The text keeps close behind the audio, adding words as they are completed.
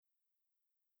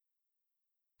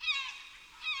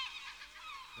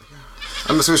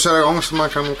Ja, men ska vi köra igång så man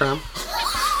kan åka hem?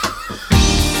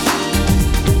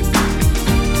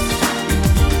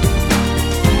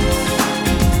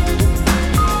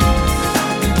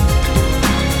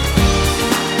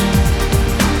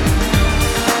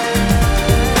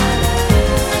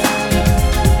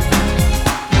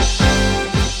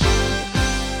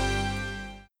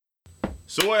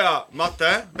 Så ja,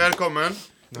 Matte, välkommen.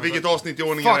 Vilket avsnitt i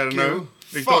ordningen är det nu?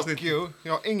 Fuck you.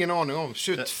 Jag har ingen aning om.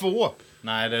 22.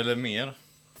 Nej, det är det mer.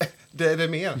 Det är det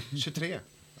mer. 23.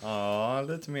 Ja,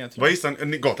 lite mer. Vad gissar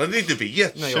ni? Gott att ni inte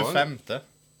vet. Nej, 25.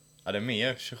 Ja, det är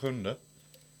mer. 27.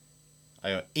 Ja,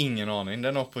 jag har ingen aning. Det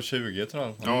är något på 20, tror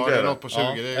jag. Ja, det är något på 20.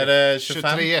 Ja. Det Är det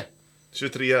 25? 23.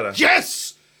 23 är det.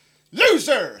 Yes!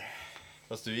 Loser!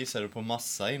 Fast du gissade på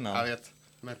massa innan. Jag vet.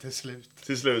 Men till slut.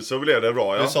 Till slut så blev det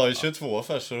bra, ja. Du sa ju 22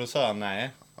 först och då sa jag nej.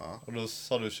 Ja. Och då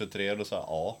sa du 23 och då sa jag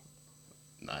ja.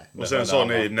 Nej. Och sen sa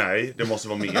ni nej, det måste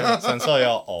vara mer. Sen sa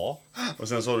jag A. Och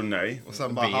sen sa du nej. Och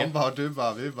sen bara, B. han bara, du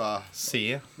bara, vi bara.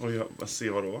 C. Och jag se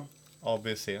vad då? A,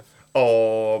 B, C.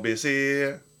 A, B, C,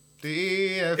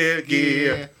 D, F, E, G,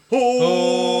 G, H,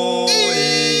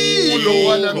 I, L,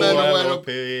 O, L, M, N, O, L, O, P,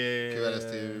 Q, R, S,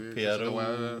 T, U, P, R, O.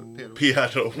 P,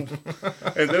 R, O.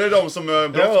 Är inte det de som är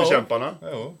brottsbekämparna?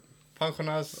 Jo.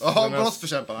 Pensionärs... Ja,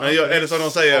 brottsbekämparna. Nej, eller som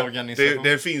de säger, Organisation. det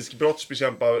är en finsk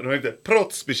brottsbekämpare. De heter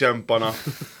brottsbekämparna.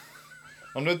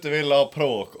 Om du inte vill ha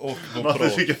pråk, och på Varför pråk.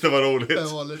 tycker jag att det var roligt? Det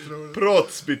var lite roligt.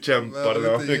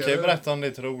 Brottsbekämparna. Du kan ju berätta om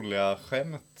ditt roliga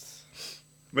skämt.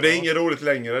 Men det är inget roligt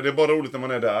längre, det är bara roligt när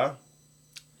man är där.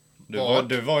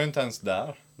 Du var ju inte ens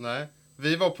där. Nej.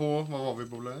 Vi var på, vad var vi,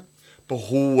 Bolle? På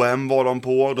H&M var de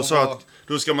på. Då, sa att,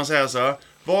 då ska man säga så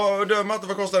här. Matte,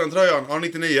 vad kostar den tröjan? Ja,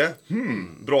 99.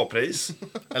 Bra pris.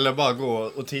 Eller bara gå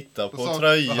och titta på så-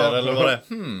 tröjor Aha. eller vad det är.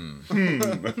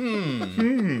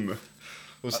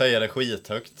 Och säga det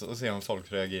skithögt och se om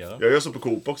folk reagerar. Jag gör så på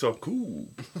Coop också.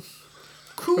 Coop.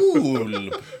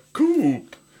 Cool! Coop.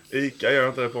 Ica gör jag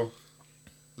inte det på.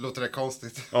 Låter det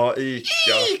konstigt? Ja, Ica.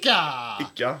 Ica!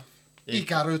 Ica.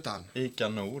 Ica-rutan. Ica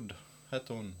Nord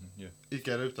hette hon ju.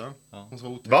 Ica-rutan. Ja. Hon var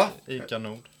otäck. Va? Ica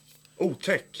Nord.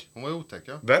 Otäck. Hon var otäck,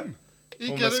 ja. Vem? Hon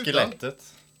med Ica-rutan.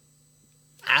 skelettet.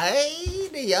 Nej,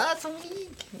 det är jag som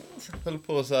höll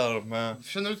på så här med...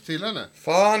 Känner du inte till henne?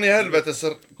 Fan i helvete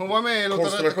så Hon var med i Låta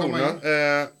Rätta komma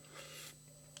konstellationen.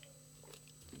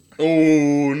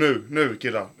 in. Nu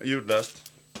killar. Ljudlöst.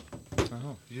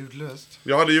 Ljudlöst.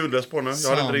 Jag hade ljudlöst på nu. Jag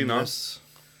hade inte det innan.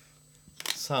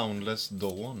 Soundless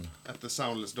Dawn. Efter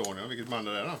Soundless Dawn, ja. Vilket band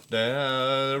är det då? Det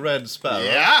är Red Sparrow.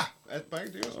 Ja! Ett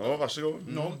poäng till oss. Ja, varsågod.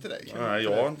 0 till dig. Nej,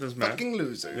 jag är inte ens med. Fucking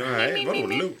loser. Nej, vadå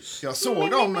lose? Jag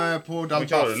såg dem på kallar det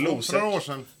Dalbafo loser. för några år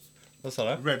sedan. Vad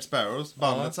sa du? Red Sparrows.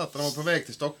 Bandet Ja. satt där, de var på väg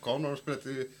till Stockholm. De spelat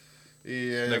i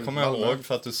Det kommer jag Malmö. ihåg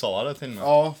för att du sa det till mig.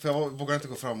 Ja, för jag vågade inte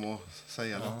gå fram och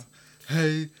säga något.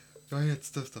 Hej, jag är ert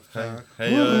största fan.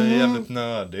 Hej, jag är jävligt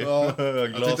nördig. Ja, Jag har jag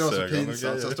tyckte det var så glasögon och pinsamt så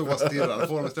jag grejer. stod och stirrade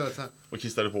på dem istället så här. Och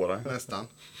kissade på dig. Nästan.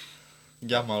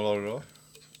 Gammal var du då?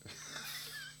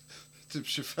 Typ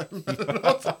 25 eller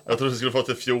något. Jag trodde du skulle få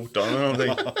till 14 eller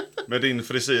någonting. Med din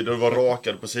frisyr, du var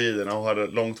rakad på sidorna och hade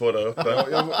långt hår där uppe.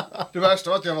 Det värsta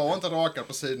var att jag var inte rakad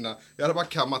på sidorna. Jag hade bara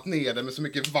kammat ner det med så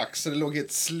mycket vax så det låg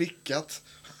helt slickat.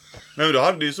 Nej, men du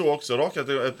hade ju så också rakat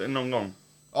någon gång.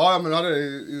 Ja, men jag hade det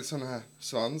i sån här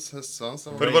hästsvans.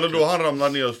 För det var då han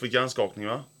ramlade ner och fick hjärnskakning,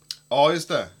 va? Ja,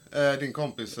 just det. Din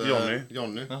kompis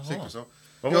Johnny. Sigfusson.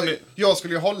 Vad var det? Jag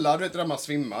skulle ju hålla, du vet det där man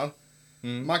svimmar.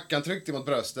 Mackan tryckte mot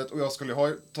bröstet och jag skulle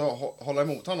hålla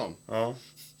emot honom. Ja.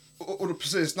 Och då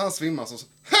precis när han svimmar så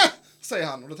säger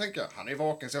han, och då tänker jag, han är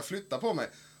vaken så jag flyttar på mig.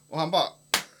 Och han bara,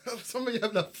 som en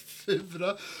jävla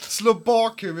fura, slår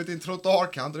bakhuvudet i en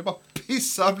trottoarkant och det bara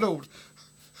pissar blod.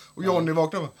 Och Johnny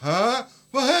vaknar och bara, hä?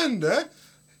 Vad hände?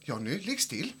 Johnny, ligg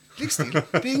still.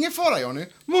 Det är ingen fara, Johnny.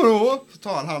 Vadå? Så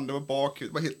tar han handen på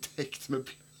bakhuvudet, bara helt täckt med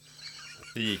blod.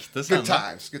 Hur gick det sen? Good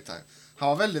times. Han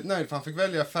var väldigt nöjd för han fick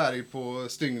välja färg på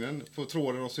stygnen, på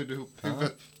tråden och sydde ihop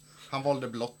huvudet. Han valde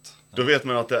blått. Då vet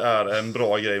man att det är en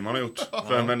bra grej man har gjort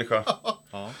för en människa.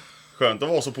 Ja. Skönt att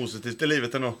vara så positivt i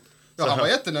livet ändå. Ja, han var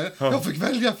jättenöjd. Jag fick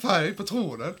välja färg på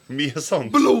tråden. Mer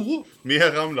sånt. Blå!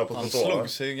 Mer ramla på Han trottoaren. slog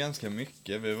sig ju ganska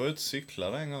mycket. Vi var ute och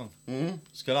cyklade en gång.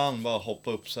 Skulle han bara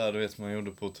hoppa upp så här, du vet man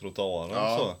gjorde på trottoaren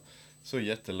Ja. så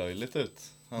jättelöjligt ut.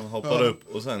 Han hoppade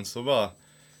upp och sen så bara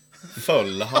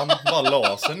föll han, bara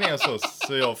la sig ner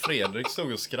så jag och Fredrik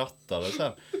stod och skrattade så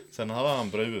här. Sen hade han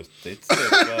brutit typ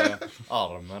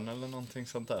armen eller någonting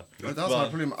sånt där. Det var inte han som hade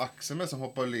problem med axeln med som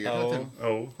hoppade och led hela Ja. tiden.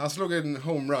 Oh. Han slog en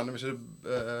homerun när vi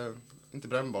körde, inte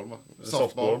brännboll, va?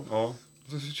 Softball. Ja.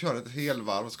 Så körde ett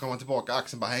helvarv och så kom han tillbaka,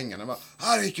 axeln bara hängande. Bara,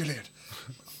 här gick ju led.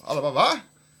 Alla bara, va?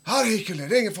 Här gick ju led,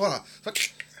 det är ingen fara. Så,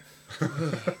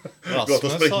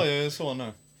 Rasmus sa ju så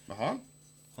nu. Jaha.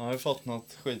 Han har ju fått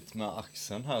något skit med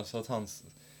axeln här så att han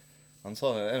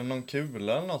sa, är det någon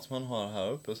kula eller något man har här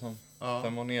uppe som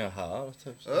den var ner här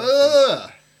typ.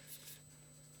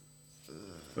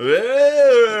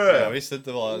 Jag visste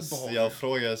inte vad, jag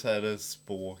frågade så här, är det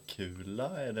spåkula?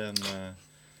 Är det en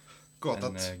Gott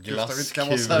en att Gustav inte kan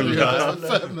vara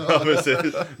glasskula. seriös. Ja,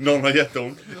 precis. Någon har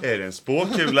jätteont. Är det en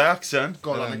spåkula i axeln?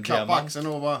 Kolla, En en klapp på diamant. axeln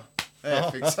och bara...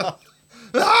 fixat.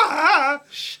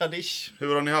 Shadish.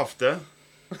 Hur har ni haft det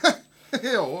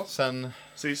Ja. Sen,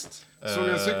 sist? Såg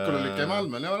en cykelolycka i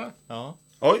Malmö, eller det? ja,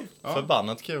 Oj!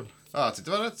 förbannat kul. Ja, jag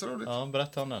tyckte det var rätt så roligt. Ja,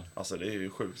 berätta om den. Alltså det är ju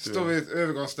sjukt. Står vid ett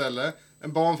övergångsställe.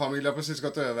 En barnfamilj har precis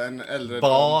gått över. En äldre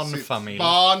Barnfamilj.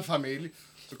 Barnfamilj.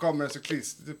 Så kommer en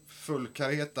cyklist, typ full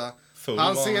kareta. Full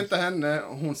Han barn. ser inte henne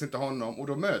och hon ser inte honom. Och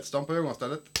då möts de på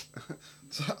övergångsstället.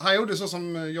 Så han gjorde så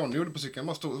som Johnny gjorde på cykeln.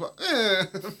 Bara stod och bara...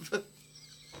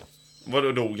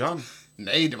 Vadå, dog han?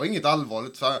 Nej, det var inget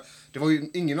allvarligt. För det var ju,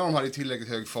 ingen av dem hade tillräckligt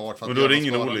hög fart. För att Och då är det bli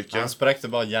ingen skadad. olycka? Han spräckte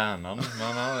bara hjärnan. Men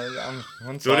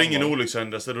han Då är det ingen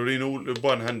olyckshändelse, då är det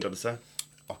bara en händelse.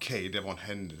 Okej, det var en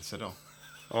händelse då.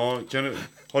 Ja,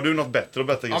 har du något bättre och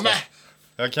bättre Ja, Gustav?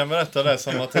 men! Jag kan berätta det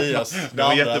som Mattias. Det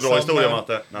var jättebra historia,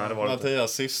 Matte. Nej, det var det inte.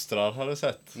 Mattias systrar hade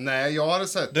sett. Nej, jag hade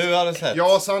sett. Du hade sett?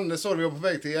 Jag och Sanne såg vi var på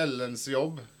väg till Ellens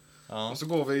jobb. Ja. Och så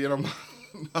går vi genom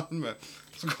Malmö.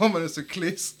 Så kommer en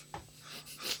cyklist.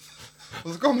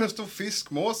 Och så kommer en stor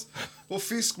fiskmås. Och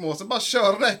fiskmåsen bara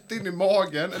kör rätt in i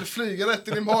magen. Eller flyger rätt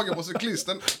in i magen på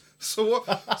cyklisten. Så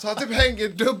han typ hänger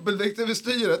dubbelvikt över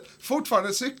styret.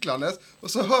 Fortfarande cyklandes.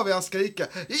 Och så hör vi han skrika.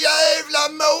 Jävla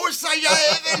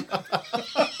mosajävel!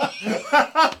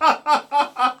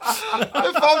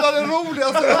 Det fan var det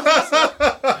roligaste.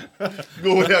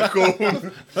 God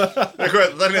reaktion. Det är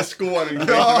skönt att den är skåning.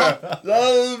 Ja.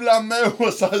 Jävla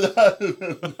måsajävel.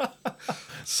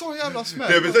 Så jävla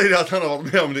smäll. Det betyder att han har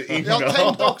varit med om det innan. Jag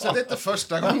tänkte också att det inte är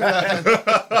första gången det här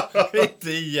händer.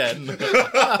 Inte igen.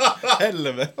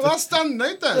 Helvete. Och han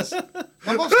stannade inte ens.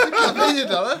 Han bara cyklade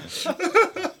vidare.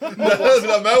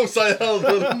 Jävla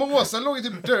måsajävel. Måsen låg ju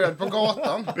typ död på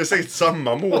gatan. Det är säkert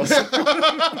samma mås.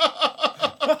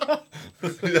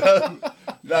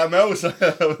 Jävla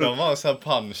måsajävel. De var så här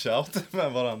punch-out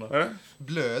med varandra.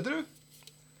 Blöder du?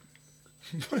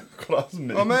 Kolla hans min.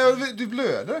 Ja, men du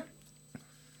blöder.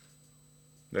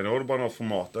 Det är nog bara något från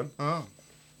maten. Ja.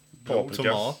 Paprika.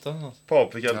 Tomaten.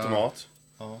 Paprika eller tomat.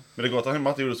 Ja. Men det är gott att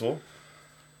Matte gjorde så.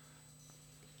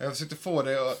 Jag försökte få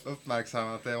dig att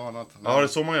uppmärksamma att det var något. Ja, det är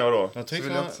så man gör då. Jag Så tycker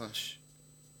vill jag man... inte säga.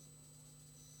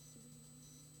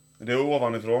 Det är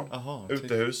ovanifrån. Jaha,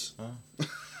 Uthus.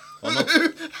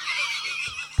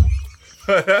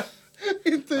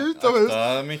 Inte utomhus.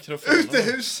 Akta mikrofonen.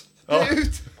 Utehus. Det är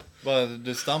ut. Bara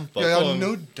du stampar Ja, på jag den.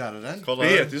 nuddade den. Kolla, Det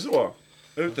heter ju så.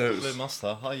 det Uthus. blir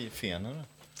massa hajfenor där.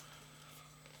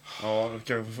 Ja, då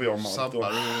kanske får jag mat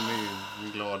Sabbar då. du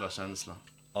min glada känsla.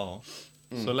 Ja.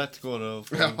 Så lätt går det att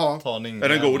få Ja. ta din... Är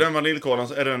den god den vaniljkolan?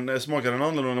 Smakar den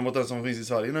annorlunda mot den som finns i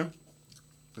Sverige nu?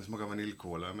 Det smakar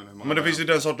vaniljkola. Men det finns ju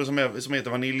den sorten som heter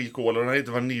vaniljkola och den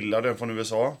heter Vanilla, den från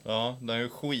USA. Ja, den är ju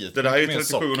skit. Det där är ju med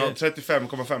socker.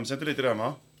 35,5 centiliter den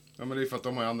va? Ja, men det är för att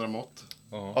de har andra mått.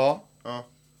 Ja. Ja. Ja.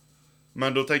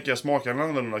 Men då tänker jag, smakar den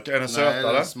annorlunda? Är den Nej,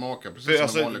 sötare? den smakar precis För som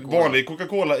alltså, vanlig cola. vanlig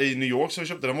Coca-Cola i New York som jag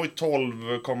köpte, den var ju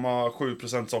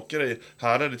 12,7% socker i.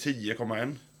 Här är det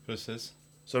 10,1. Precis.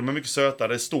 Så de är mycket sötare.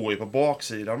 Det står ju på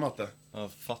baksidan, Matte.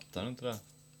 Jag fattar inte det.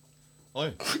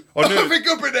 Oj, Och nu... Jag fick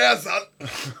upp i näsan!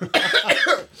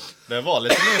 det var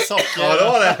lite mer socker. Ja, det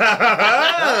var det.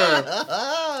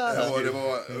 Ja, det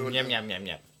var... Njam, njam, njam,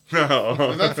 njam.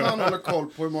 Men vem fan håller koll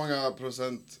på hur många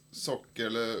procent socker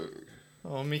eller...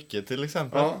 Ja, Micke till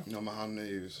exempel. Ja. Ja, men han är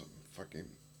ju så fucking...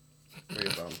 Vad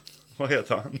heter han? Vad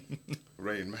heter han?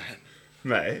 Rain Man.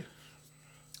 Nej.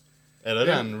 Är det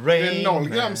den? Det är Rain 0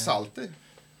 gram Man? salt i.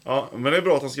 Ja, men det är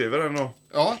bra att han skriver den då.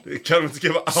 Ja. Kan du inte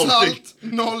skriva allting? Salt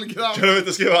 0 gram. Kan du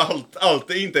inte skriva allt? Allt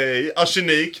är inte i.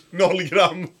 Arsenik 0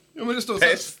 gram. Ja, men det står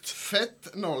Pest. så. Fett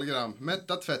 0 gram.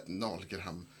 Mättat fett 0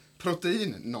 gram.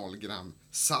 Protein 0 gram.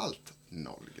 Salt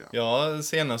 0 gram. Ja,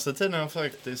 senaste tiden har jag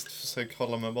faktiskt försökt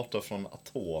hålla mig borta från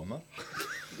atomer.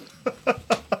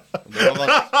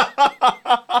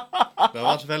 Det har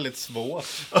varit väldigt svårt.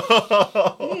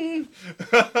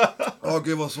 Åh,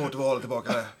 gud vad svårt det var att hålla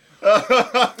tillbaka det.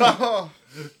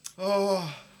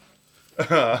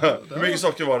 Hur mycket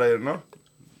socker var det i den då?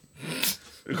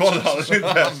 Kolla han inte.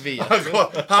 Han vet.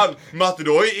 Matte,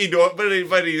 vad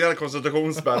är din jävla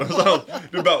koncentrationsspärr och sånt?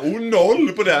 Du bara,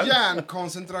 0 på den.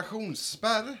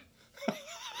 Järnkoncentrationsspärr.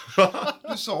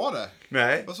 Du sa det.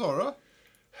 Nej. Vad sa du då?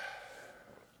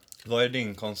 Vad är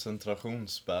din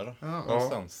koncentrationsspärr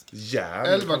någonstans?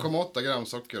 Järn. 11,8 gram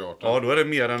sockerart. Ja, då är det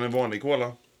mer än en vanlig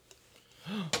cola.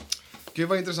 Gud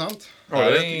vad intressant. Ja,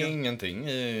 det det är är ingenting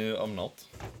om något.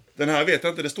 Den här vet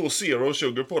jag inte, det står zero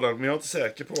sugar på den, men jag är inte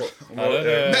säker på. Ja,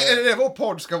 det är Men är det vår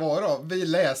podd ska vara då? Vi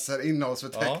läser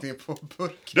innehållsförteckningen på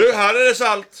burk. Du, här är det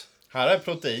salt. Här är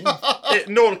protein.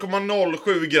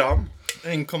 0,07 gram.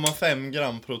 1,5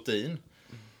 gram protein.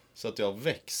 Så att jag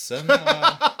växer.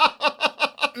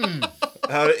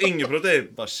 Här är ingen protein.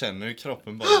 Bara känner hur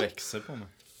kroppen bara växer på mig.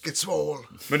 Get svål.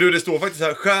 Men du, det står faktiskt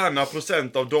här stjärna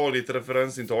procent av dagligt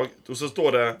referensintag. Och så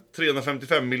står det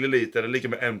 355 milliliter är lika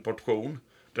med en portion.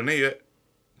 Den är ju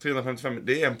 355,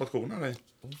 det är en portion här i.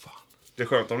 Det är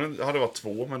skönt om det hade varit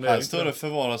 2, men det är Här inte. står det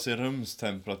förvaras i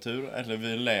rumstemperatur eller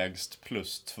vid lägst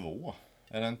 +2.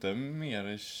 Är det inte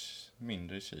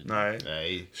mindre i kyl?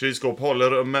 Nej. Kylskåp håller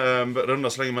runda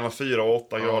slängar mellan 4 och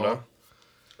 8 grader.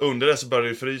 Under det så börjar det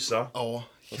ju frysa. Ja,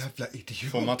 jävla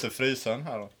idiot. Får man inte frysa den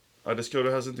här då? Ja, det skulle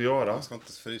du helst inte göra. Man ska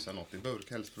inte frysa något i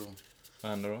burk helst, bro. Vad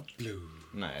händer då?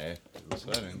 Nej, så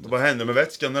är det inte. Vad händer med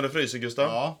vätskan när det fryser, Gustav?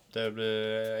 Ja. Det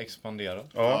blir expanderat.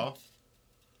 Ja.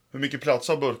 Hur mycket plats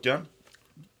har burken?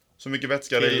 Så mycket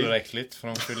vätska det är i? Tillräckligt, för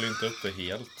de fyller inte upp det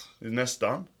helt.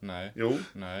 Nästan. Nej. Jo.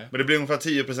 Nej. Men det blir ungefär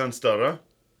 10% större.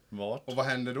 Vart? Och vad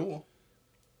händer då?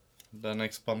 Den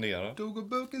expanderar. Då går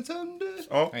burken sönder.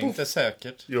 Ja, Nej, inte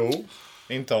säkert. Jo.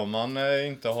 Inte om man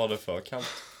inte har det för kallt.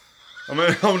 Ja,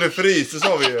 men om det fryser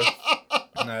sa vi ju.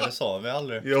 Nej, det sa vi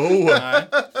aldrig. Jo. Nej.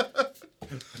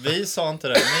 Vi sa inte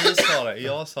det, ni sa det.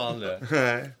 Jag sa aldrig det.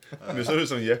 Nej. Nu ser du ut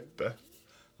som Jeppe.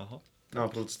 Jaha. När han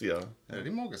protesterar. Är det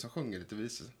din mage som sjunger lite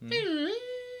visor?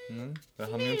 Det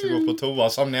hann ju inte gå på toa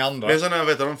som ni andra. Det är sådana här,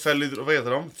 vad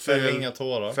heter de? Fäll inga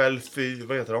tårar.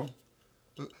 Vad heter de?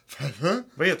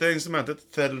 Vad heter det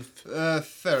instrumentet?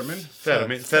 Theremin.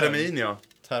 Theremin, ja.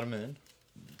 Termin.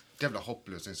 Jävla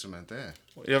hopplöst instrument det är.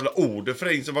 Jävla ordet för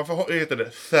det. Varför heter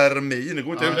det termin? Det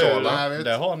går inte att uttala. Nej, jag vet.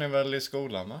 Det har ni väl i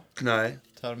skolan, va? Nej.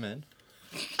 Termin.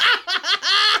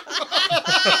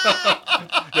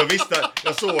 Jag visste,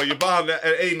 jag såg ju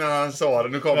bara innan han sa det.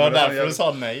 Nu Det kommer var det. därför du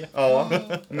sa nej. Ja.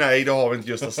 Nej, det har vi inte,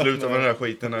 just att sluta med den här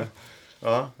skiten nu.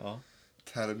 Ja.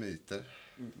 Termiter.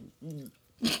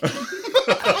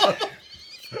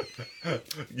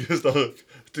 Gustav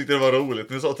tyckte det var roligt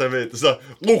när du sa termiter så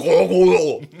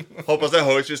hoppas det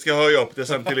hörs, vi ska höja upp det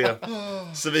sen till er.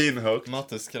 Svinhögt.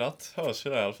 Matteskratt hörs ju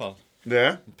där i alla fall.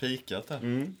 Det? Pikat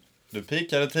där. Du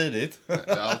pikade tidigt. Jag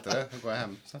är alltid det. Då går jag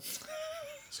hem sen.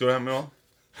 Ska du hem idag?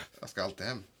 Jag ska alltid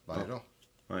hem. Varje dag.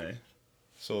 Nej.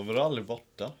 Sover du aldrig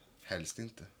borta? Helst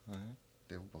inte. Nej.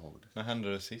 Det är obehagligt. När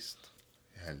hände det sist?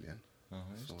 I helgen. Ja,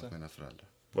 just Så hos det. mina föräldrar.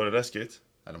 Var det läskigt?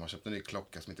 Eller de har köpt en ny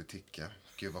klocka som inte tickar.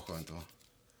 Gud vad skönt det var.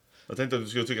 Jag tänkte att du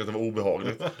skulle tycka att det var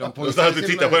obehagligt. De Och så att du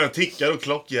tittar på den tickar och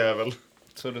klockjävel.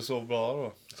 Så det sov bra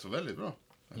då? Så väldigt bra.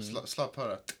 Jag slapp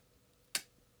höra.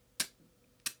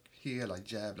 Hela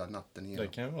jävla natten Det igenom.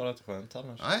 kan ju vara rätt skönt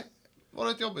annars. Nej, var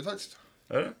rätt jobbigt faktiskt.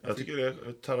 Är det? Jag tycker det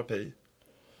är terapi.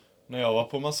 När jag var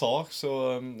på massage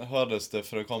så hördes det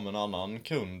för det kom en annan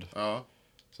kund. Ja.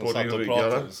 Som På satt din och rygg,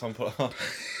 pratade. eller?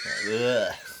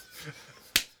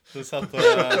 Så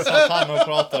satt han och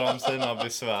pratade om sina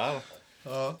besvär.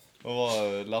 Ja. Och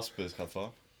var lastbilschaufför.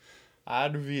 Nej,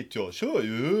 du vet, jag kör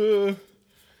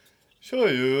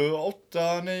ju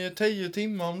 8, 9, 10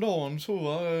 timmar om dagen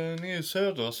så nere i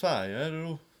södra Sverige.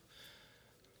 Då.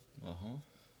 Jaha.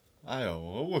 Nej, jag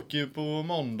åker ju på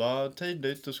måndag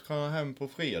tidigt och så kan jag hem på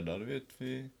fredag, du vet,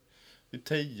 vid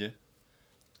 10.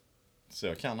 Så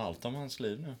jag kan allt om hans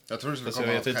liv nu. Jag tror det skulle Fast jag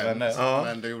komma vet något inte vem det är. skämt, Ja.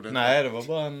 men det gjorde inte. Nej, det var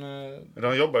bara en...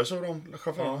 De jobbar ju så, de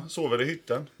chaufförerna. Sover i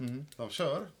hytten. De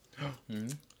kör.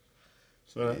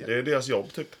 Så det är deras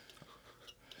jobb, typ.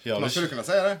 Jag Man skulle kunna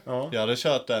säga det. Ja. Jag hade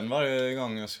kört den varje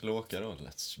gång jag skulle åka då.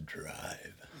 Let's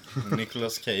drive.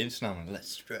 Nicolas Cage namn.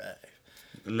 Let's drive.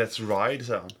 Let's ride,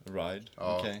 säger han. Ride.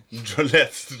 Ja. Okej.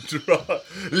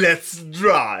 Let's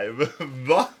drive.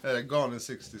 Va? Är det Gone in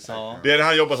 60 seconds? Ja. Det är när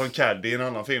han jobbar som caddy i en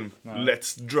annan film.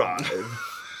 Let's drive.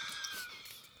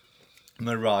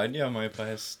 Men ride gör man ju på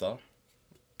hästar.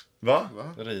 Va?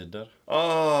 Va? Rider.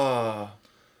 Ah.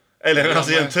 Eller när han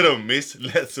säger en trummis.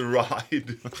 Let's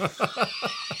ride.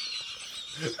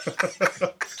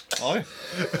 Oj.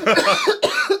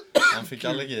 Han fick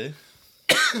allergi.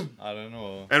 Ja, det är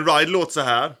nog... En ride låter så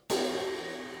här.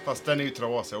 Fast den är ju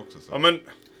trasig också. Så. Ja, men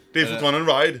det är fortfarande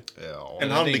en ride. Ja. En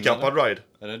det handikappad din, ride.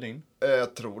 Är det din?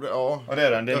 Jag tror det, ja. Ja, det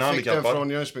är den. Det är en Jag fick den handikappad. från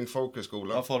Jönköpings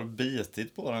folkhögskola. Varför har du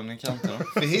bitit på den i kanterna?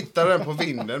 Vi hittade den på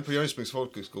vinden på Jönköpings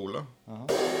folkhögskola.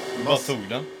 Vad tog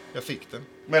den? Jag fick den.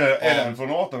 Men är den från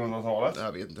 1800-talet?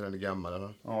 Jag vet inte, den är gammal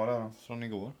eller? Ja, det är den. Från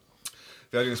igår?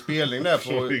 Vi hade ju en spelning där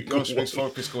på Igår. Jönköpings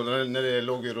folkhögskola när det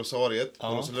låg i Rosariet på Ja.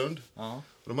 Roselund. Ja.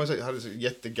 Och de hade så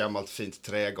jättegammalt fint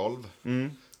trägolv.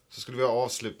 Så skulle vi ha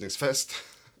avslutningsfest.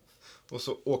 Och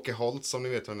så Åke Holt, som ni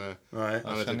vet vem är. Nej.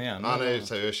 Han är, känner igen han är ju honom.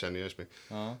 så här ökänd i Jönköping.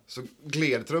 Ja. Så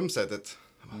gled trumsetet.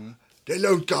 Det är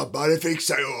lugnt grabbar, det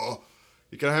fixar jag.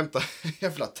 Vi kan hämta en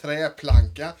jävla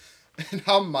träplanka, en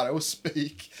hammare och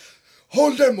spik.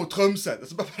 Håll den mot trumsetet.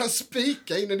 Så börjar han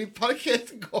spika in den i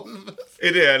parkettgolvet.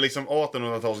 Är det liksom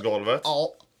 1800-talsgolvet?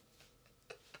 Ja.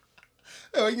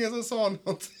 Det var ingen som sa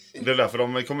någonting. Det är därför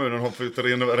de i kommunen har fått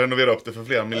renovera upp det för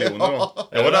flera miljoner då.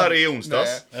 Jag var där i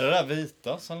onsdags. Nej. Är det där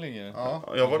vita som ligger?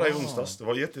 Ja. Jag var där i onsdags. Det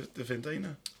var jättefint där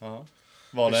inne. Ja.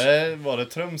 Var det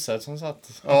trumset som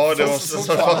satt? Ja, det var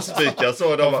så fastspikat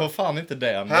så. De Jag får bara, fan inte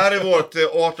den. här är vårt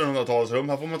 1800-talsrum.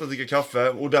 Här får man inte dricka kaffe.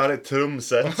 Och där är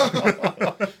trumset.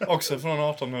 Också från Vi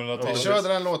 1800-talet. körde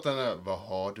den låten. Vad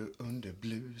har du under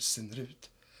blusen Rut?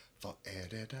 Vad är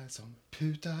det där som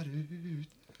putar ut?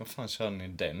 Vad fan kör ni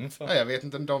den för? Nej, jag vet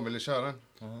inte om de ville köra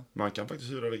den. Man kan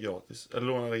faktiskt hyra det gratis. Eller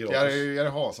låna det Det är gratis. ju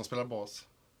Hans som spelar bas.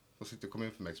 Som sitter i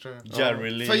kommunfullmäktige tror jag. Jerry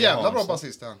Lee För jävla bra Hansson.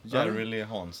 basist är han. Jerry Lee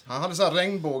Hansson. Han hade sån här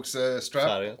regnbågsstrap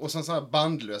Färget. och sen sån här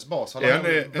bandlös bas.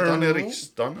 Är han i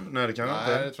riksdagen? Nej, det kan han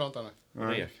Nej, det inte. tror jag inte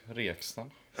han är.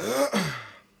 Rekstan.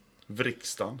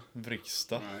 Vrikstan.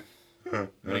 Vriksta. Nej.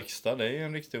 Vriksta, det är ju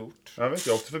en riktig ort. Jag vet,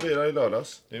 jag åkte förbi där i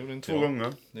lördags. Det gjorde inte 2 jag.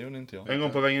 gånger. Det gjorde inte jag. En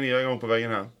gång på vägen ner, en gång på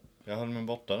vägen här. Jag höll mig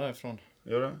borta därifrån.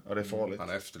 Gör det? Ja, det är farligt. Han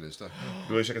är efterlyst där.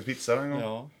 Du har ju käkat pizza där en gång.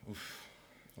 Ja. Uff.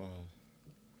 Och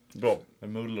Bra. det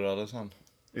mullrade sen.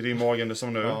 Är det i magen det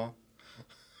som nu? Ja.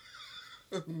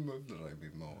 Mullrar i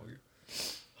min mage.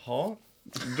 Ja.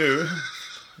 Du,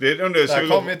 det är under Där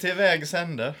kom vi till vägs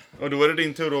ände. Och då är det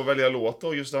din tur att välja låt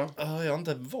då, just då. Ja, jag har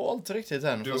inte valt riktigt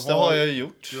än. Du Fast har- det har jag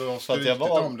gjort. du har För att skrytit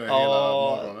om det hela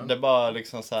morgonen. det bara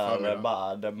liksom så här,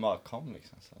 Förmiddag. det bara kom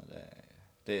liksom. Så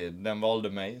den valde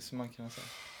mig, som man kan säga.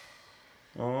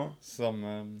 Ja. Som,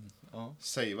 ja.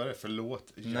 Säg vad det är för låt.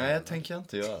 Nej, jag tänker jag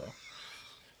inte göra.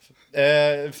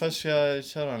 Först ska jag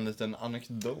köra en liten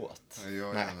anekdot.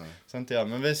 Nej. Så inte jag.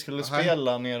 Men vi skulle Nej.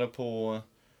 spela nere på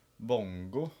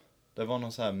Bongo. Det var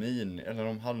någon så här eller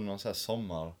de hade någon så här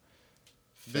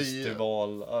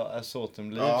sommarfestival.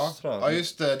 Assortum Leaves, Ja. tror jag. Ja,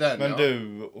 just det. Den, Men ja.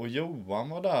 du och Johan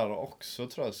var där också,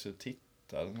 tror jag, så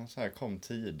tittade. Någon så här kom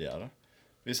tidigare.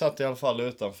 Vi satt i alla fall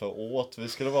utanför och åt. Vi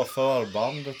skulle vara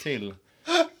förband till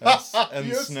en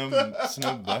Just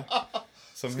snubbe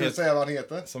Ska du säga vad han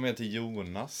heter? som heter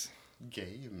Jonas.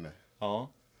 Game. Ja.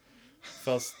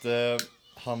 Fast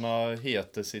han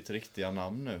heter sitt riktiga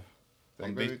namn nu. Det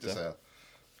Han behöver vi inte bytte. säga.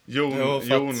 Jo, för att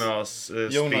Jonas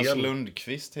Jonas Spel.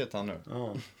 Lundqvist heter han nu.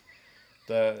 Ja.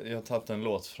 Jag har tagit en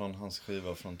låt från hans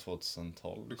skiva från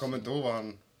 2012. Du kommer inte ihåg vad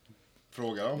han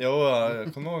frågar om? Jo,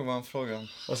 jag kommer ihåg vad han frågade om.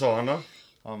 Vad sa han då?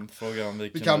 Han frågade om vi Vi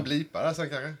kunde... kan blipa det sen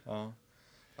kanske. Ja,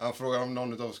 Han frågade om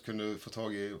någon av oss kunde få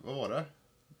tag i, vad var det?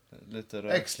 lite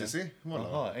röka. Ecstasy var det.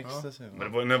 Jaha, ecstasy. Men det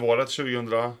var, när var det?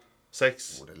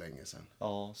 2006? Åh, det är länge sedan.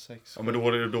 Ja, 6. Ja, men då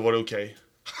var det okej.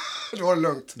 Då var det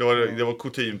lugnt. Det var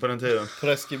kutym på den tiden.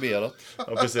 Preskriberat. Ja,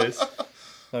 precis.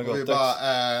 Det har Och vi gått bara, också.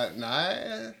 nej,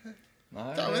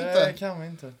 Nej, kan vi det inte. kan vi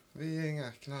inte. vi är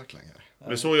inga knarklangare.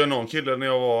 Det såg jag någon kille när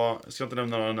jag var, ska inte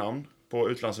nämna några namn, på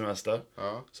utlandssemester.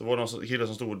 Ja. Så var det någon kille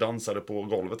som stod och dansade på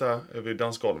golvet där, vid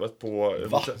dansgolvet på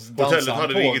Va? hotellet. Dansar han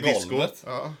Hade på det inget disco. golvet?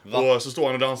 Ja. Va? Och så står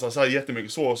han och dansar så här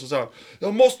jättemycket så sa han,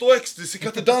 jag måste ha ecstasy, kan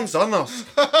inte dansa annars.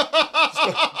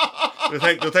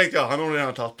 Då tänkte jag, han har nog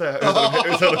redan tagit det utan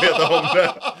att veta om det.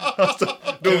 Alltså,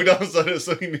 då dansade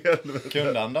så in i helvete.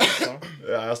 Kunde han dansa?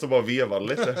 Ja, jag stod bara och vevade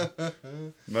lite.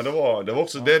 Men det var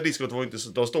också, det diskot var inte så,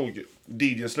 de stod,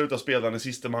 DJn slutade spela när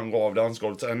sista man gav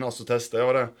dansgolvet. Sen så testade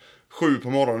jag det. 7 på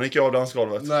morgonen gick jag av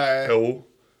dansgolvet. Nej. Jo.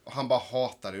 Och han bara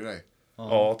hatade ju dig.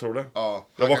 Ja, jag tror det. Ja.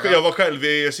 Jag var själv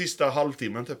i sista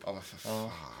halvtimmen typ. Ja, vad för fan.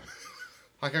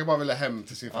 Han kanske bara ville hem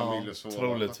till sin familj Ja, och sova.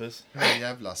 troligtvis. De här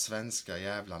jävla svenska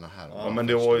jävlarna här. Ja, men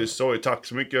det var ju så, tack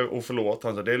så mycket och förlåt.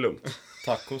 Han sa, det är lugnt.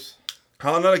 Tacos.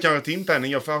 Han hade kanske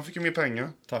timpenning, för han fick ju mer pengar.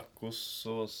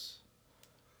 Tacosås.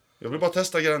 Jag vill bara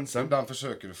testa gränsen. Ibland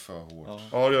försöker du för hårt. Ja,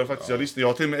 Ja, det gör jag faktiskt. Jag lyssnar. Jag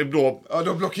har till och med blå.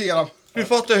 då blockerar Du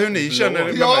fattar hur ni känner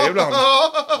med Ja. mig ibland.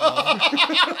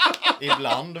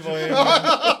 Ibland var ju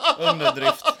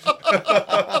underdrift.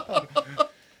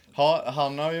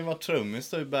 Han har ju varit trummis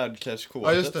då i Bad Cash Quartet.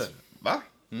 Ja, just det. Va?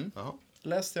 Jaha.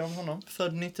 Läste jag om honom.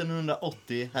 Född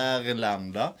 1980,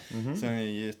 Härlanda. Så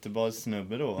en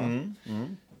Göteborgssnubbe då. Va?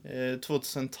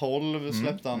 2012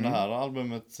 släppte han det här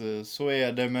albumet. Så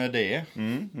är det med det.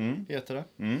 Heter det.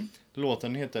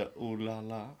 Låten heter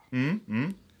Olala.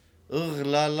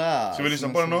 Urlala. Ska vi lyssna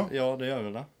på den då? Ja, det gör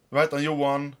vi det. Vad heter han?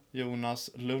 Johan? Jonas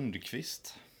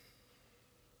Lundqvist.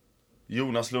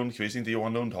 Jonas Lundqvist, inte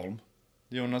Johan Lundholm.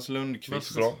 Jonas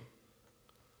Lundqvist. Bra.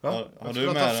 Ja. Har Jag du tror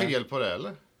att jag med har fel på det,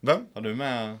 eller? Vem? Har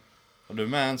du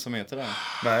med en som heter det?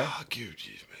 Nej. Gud,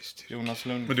 giv mig styrka. Jonas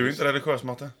Lundqvist. Men du är inte religiös,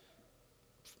 Matte?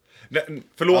 Nej,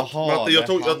 förlåt, Jaha, Matte. det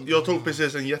är han. Jag tog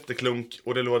precis en jätteklunk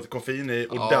och det låg lite koffein i.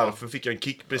 Och därför fick jag en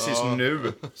kick precis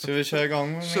nu. Ska vi köra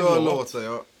igång med min Kör låt? låt, säger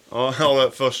jag.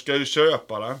 Ja, först ska jag ju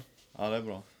köpa den. Ja, det är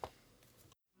bra.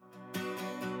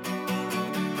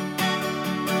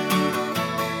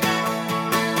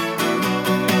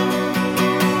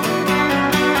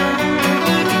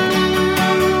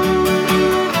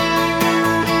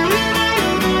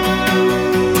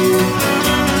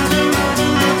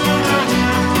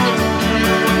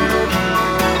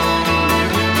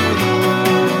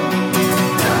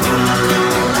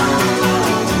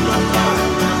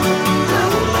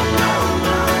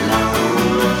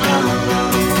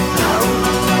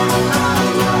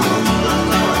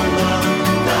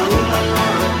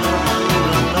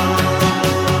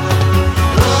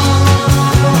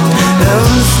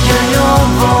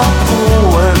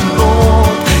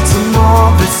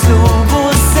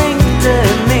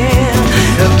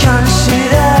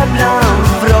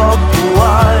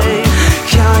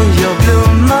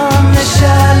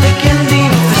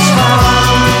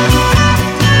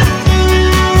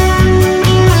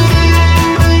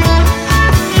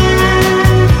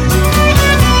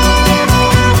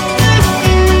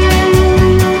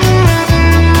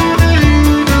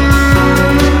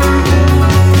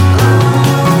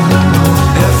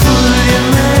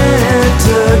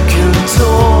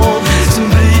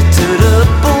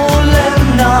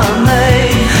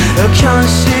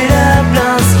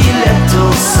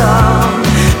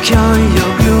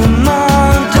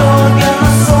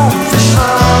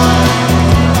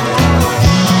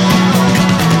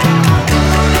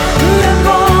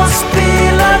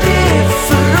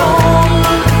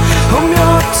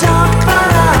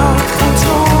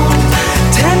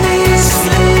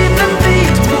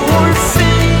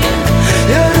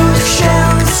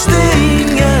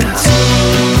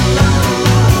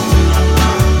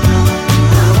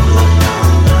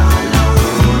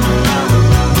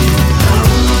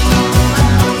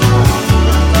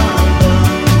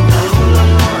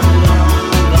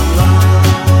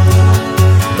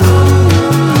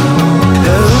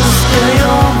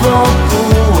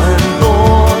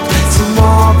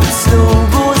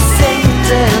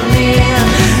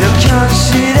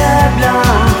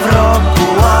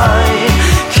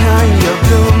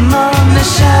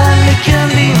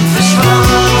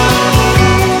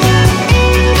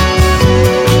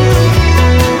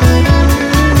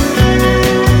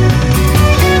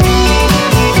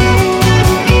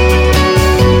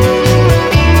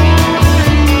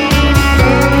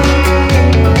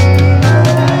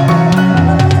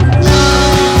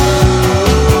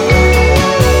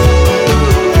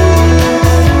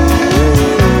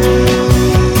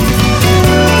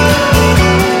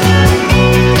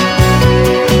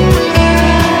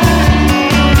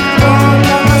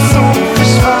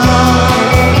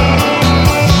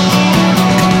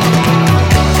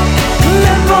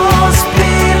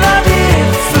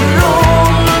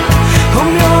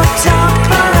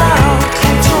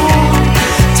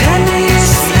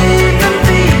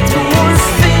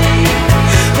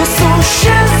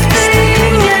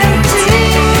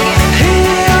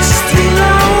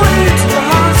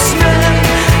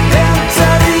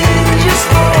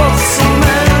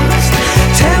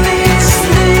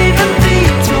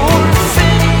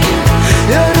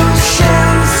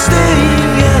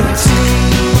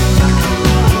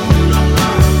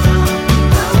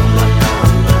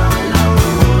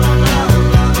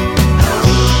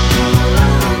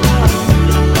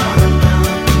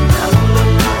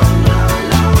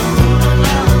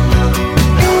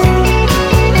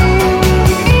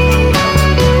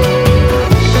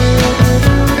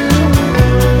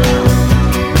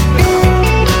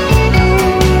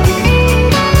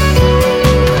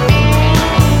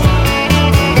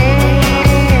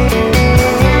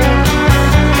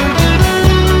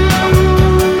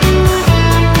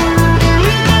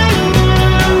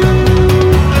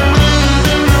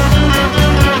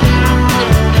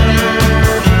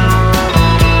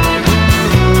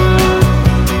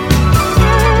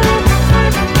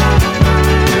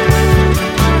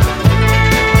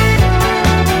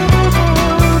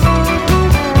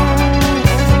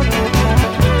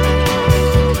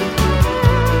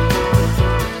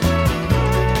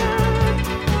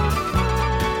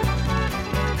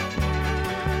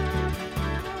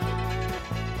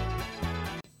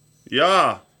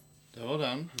 Ja! Det var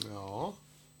den. Ja.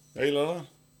 Jag gillar den.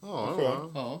 Ja, Skön.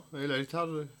 ja. Ja. Jag gillar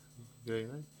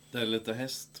gitarrgrejerna. Det är lite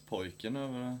hästpojken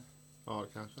över det. Ja,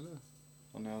 kanske det.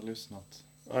 Har ni lyssnat?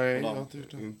 Nej, jag har inte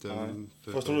gjort det. Inte Nej.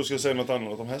 för- Fast tror du skulle säga något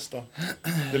annat om hästar. Det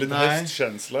är lite Nej.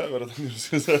 hästkänsla över det. Du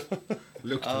skulle säga.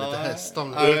 Luktar lite häst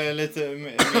om Ja, det. lite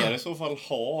mer i så fall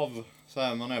hav. Så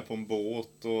här man är på en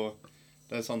båt och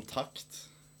det är sån takt.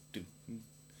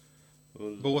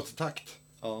 Och, Båttakt.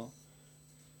 ja.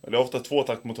 Det är ofta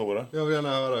tvåtaktmotorer. Jag vill gärna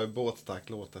höra hur båttakt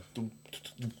låter.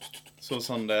 Så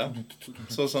som det.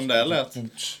 Så som det lät.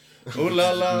 Oh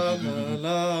la la la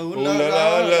la, oh Oh la la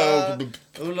la la la,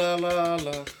 la. oh la la la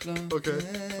la.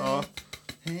 Okej. Ja.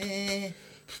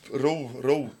 Ro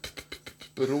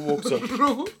också.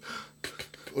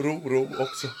 Ro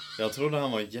också. Jag trodde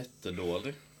han var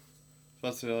jättedålig.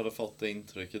 Fast jag hade fått det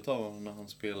intrycket av honom när han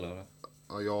spelade.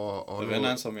 Ja, jag Jag har vet inte nog,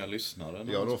 ens om jag lyssnade.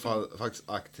 när jag har han nog spelade. faktiskt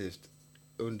aktivt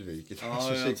undvikit Ja, hans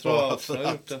jag musik tror bara också för jag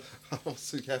har gjort det. Han var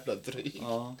så jävla dryg.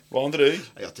 Ja. Var han dryg?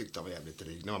 Jag tyckte han var jävligt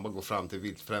dryg. När man bara går fram till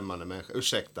vilt främmande människor.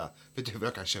 Ursäkta, vet du hur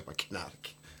jag kan köpa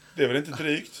knark? Det är väl inte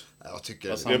drygt? Jag tycker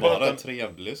Fast Det är han bara var att rätt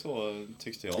trevlig så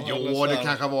tyckte jag. Eller Jo, så det här-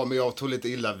 kanske var, men jag tog lite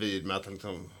illa vid med att han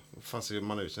liksom, vad fan ser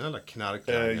man ut som en jävla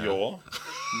knarklangare? Ja.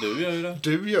 Du gör ju det.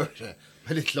 Du gör det.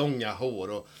 Med ditt långa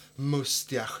hår och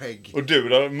mustiga skägg. Och du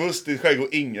då? Mustigt skägg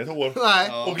och inget hår. Nej,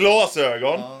 Ja. Och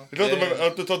glasögon. Ja, Det är klart det-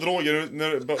 att du tar droger när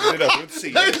det är därför du inte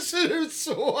ser. det ser ut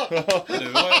så!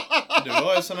 Du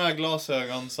har ju såna här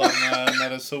glasögon som när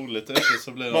det är soligt ute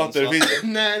så blir de Matte, det svarta. finns,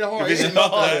 Nej, det har det jag finns, inte.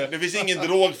 Matte, det finns ingen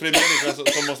drogfri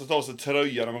människa som måste ta av sig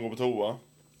tröja när man går på toa.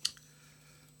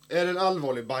 Är det en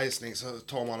allvarlig bajsning så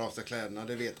tar man av sig kläderna,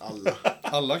 det vet alla.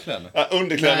 Alla kläder. Ja,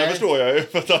 underkläderna Nej. förstår jag ju,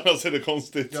 för att annars är det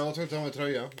konstigt. Jag tror inte jag har en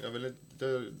tröja. Jag vill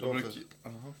inte... Då brukar...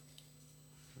 Aha.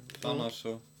 Annars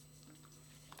så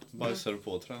bajsar du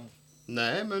på tröjan.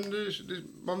 Nej, men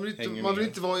man vill Hänger man vill med.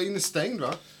 inte vara instängd,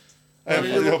 va?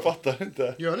 Nej, jag fattar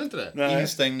inte. Gör ni inte det? Nej.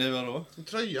 Instängd i vadå?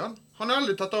 Tröjan. Har ni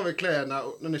aldrig tagit av er kläderna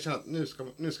när ni känner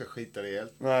att nu ska skita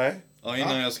rejält? Nej. Ja,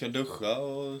 innan jag ska duscha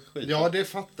och skita. Ja, det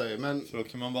fattar jag, men För då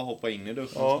kan man bara hoppa in i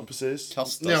duschen. Ja, så precis.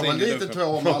 kasta när jag sig var in i liten duschen. tog jag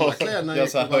av mig alla kläder när jag Jag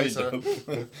gick så här och höjde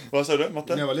bajsade. upp. Vad sa du, När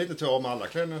Matte? jag var liten tog jag av mig alla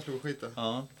kläder när jag slog och skita.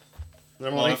 Ja.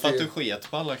 När Var det för att du riktigt-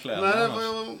 sket på alla kläder? Nej,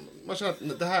 annars? man känner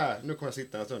att det här, nu kommer jag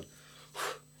sitta en stund.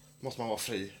 Måste man vara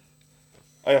fri.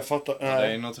 Ja, jag fattar. Det är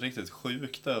Nej. något riktigt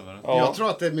sjukt över det. Ja. Jag tror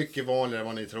att det är mycket vanligare än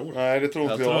vad ni tror. Nej, det tror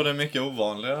Jag inte tror jag. det är mycket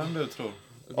ovanligare än du tror.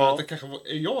 Ja. Att det kanske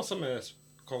är jag som är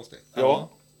konstig. Ja.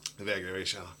 Det vägrar jag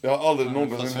erkänna. Jag har aldrig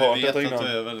någonsin Fast hört vi vet detta att du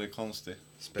innan. är väldigt konstig.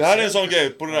 Det här är en sån grej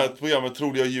på det här programmet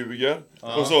Trodde jag ljuger.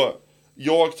 Och så,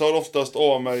 jag tar oftast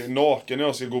av mig naken när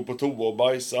jag ska gå på toa och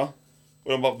bajsa.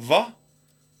 Och de bara, va?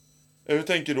 Hur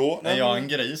tänker du då? Är jag en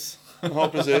gris? Ja,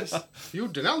 precis.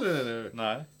 Gjorde ni aldrig det nu?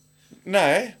 Nej.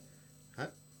 Nej.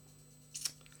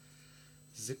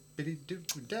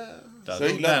 Zippidi-doo-da. Där Så jag tog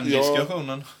gillar- den jag-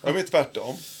 diskussionen. Jag vet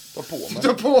tvärtom. Ta på mig.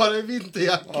 Ta på dig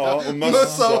vinterjacka, Ja, och mössa,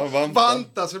 mössa och vantar.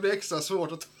 vantar så det blir extra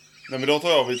svårt att... Nej, men då tar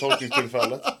jag vid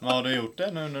tolkningstillfället. Men har du gjort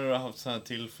det nu när du har haft så här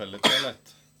tillfälligt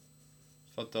toalett?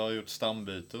 För att du har gjort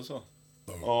stambyte och så?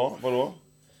 Ja, vadå?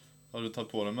 Har du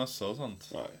tagit på dig mössa och sånt?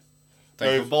 Nej.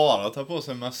 Tänk Jag att är- bara ta på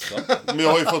sig mössa. Men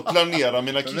jag har ju fått planera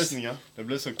mina kissningar. Det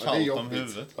blir så det är kallt om jobbigt.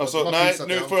 huvudet. Alltså, Bara nej, pissat i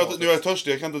nu får jag, handfatet. nu är jag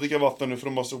törstig. Jag kan inte dricka vatten nu för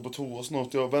de måste gå på toa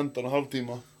snart. Jag väntar en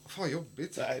halvtimme. Fan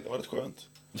jobbigt. Nej, det var rätt skönt.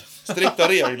 Strikta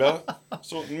regler.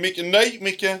 Så, Micke, nej,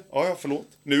 Micke. Ja, förlåt.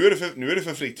 Nu är det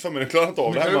för fritt för mig. Jag klarar inte av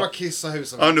Nu det kan här. du bara. bara kissa hur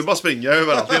som Ja, helst. nu bara springer jag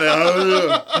överallt.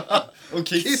 Och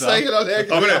Kissa hela Ja, men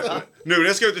lägenheten. nu när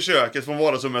jag ska ut i köket från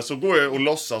vardagsrummet så går jag och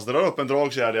låtsas dra upp en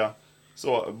dragkedja.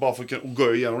 Så, bara för att kunna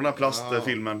gå igenom den här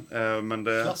plastfilmen. Men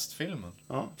det... Plastfilmen?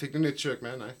 Fick ni nytt kök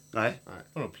med? Nej. Nej,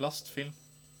 Vadå plastfilm?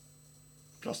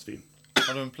 plastfilm.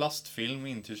 Har du en plastfilm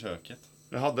in till köket?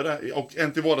 Jag hade det. Och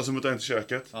en till vardagsrummet och en till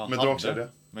köket. Ja, med hade. dragkedja.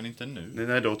 Men inte nu.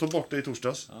 Nej, då tog bort det i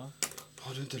torsdags.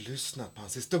 Har du inte lyssnat på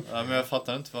hans historia? Ja, men jag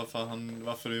fattar inte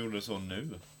varför du gjorde så nu.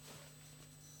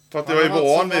 För att jag är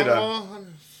van vid det.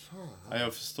 Fan. Ja,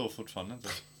 jag förstår fortfarande inte.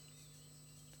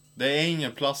 Det är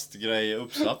ingen plastgrej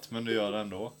uppsatt, men du gör det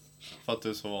ändå. För att du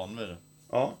är så van vid det.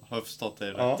 Ja, Har jag förstått dig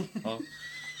rätt? Ja. Ja.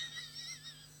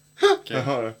 jag Okej.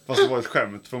 hör det. Fast det var ett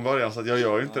skämt från början så att jag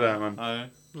gör inte det. Men, Nej.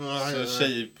 Nej, Så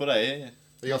tji på dig.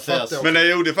 Jag säga fattar så. men jag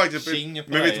gjorde faktiskt... Tjing på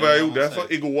Men dig, vet du vad jag eller gjorde? vad man säger.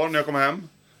 För igår när jag kom hem.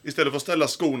 Istället för att ställa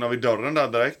skorna vid dörren där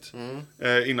direkt.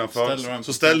 Innanför. Ställer du den Så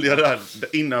på ställde jag där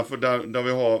innanför där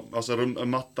vi har alltså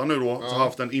mattan nu då. Så har jag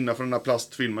haft den innanför den där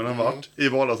plastfilmen den varit. I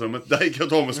vardagsrummet. Där gick jag och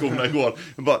tog med skorna igår.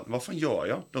 Jag bara, vad fan gör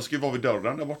jag? De ska ju vara vid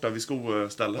dörren där borta vid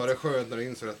skostället. Var det skönt när du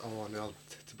insåg att nu är allt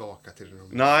tillbaka till det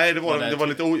Nej, det var Var det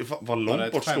lite vad Var det långt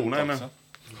ett bort skämt skorna är med. också?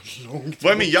 långt?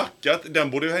 Vad är min jacka?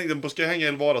 Den ska hänga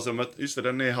i vardagsrummet. Just det,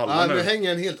 den är i hallen Nu nu. hänger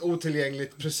den helt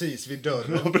otillgängligt precis vid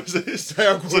dörren. Ja, precis.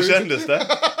 Jag går Så ut. kändes det.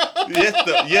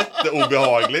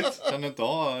 Jätteobehagligt. Kan du inte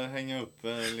hänga upp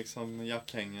liksom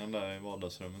jackhängaren där i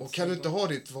vardagsrummet? Och kan du inte ha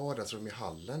ditt vardagsrum i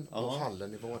hallen? Ja. Och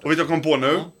hallen i vardagsrummet? Och vet du vad jag kom på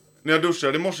nu? Ja. När jag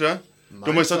duschade i morse. De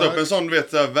har ju satt upp en sån, du vet,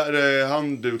 så här,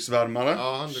 handduksvärmare.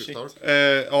 Ja, handdukstork.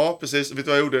 Ja, precis. Vet du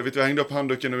vad jag gjorde? Vet du vad jag hängde upp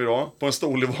handduken nu idag? På en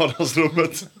stol i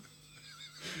vardagsrummet.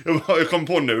 Jag kom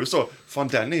på nu så. Fan,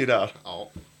 den är ju där. Ja,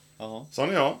 Jaha. Sån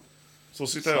är jag. Så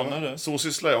sitter jag Sån är med. du. Så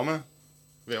sysslar jag med.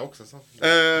 vi har också sånt.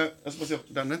 Jag ska bara se.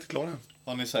 Den är inte klar än.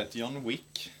 Har ni sett John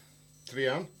Wick?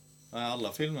 3:an? Nej,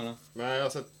 alla filmerna. Nej, jag har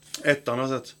sett. Ettan har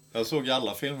jag sett. Jag såg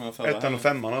alla filmerna förra Ettan och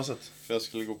femman har jag sett. för jag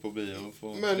skulle gå på bio och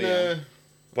få Men, trean.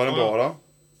 Var den bra då?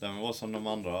 Den var som de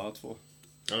andra två.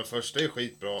 ja, den första är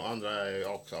skitbra, andra är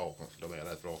också, ja, de är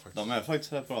rätt bra faktiskt. De är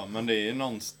faktiskt rätt bra, men det är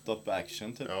non-stop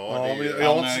action typ. Ja, Ja, det men är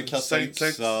jag Han har inte kastar sänkt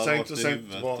yxa rakt i sänkt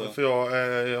huvudet vad- och- för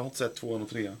jag har inte sett 2 och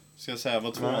 3. Ska jag säga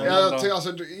vad två Nej. Ja, alltså,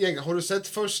 egentligen, har du sett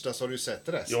första så har du sett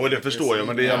resten. Jo, det förstår jag,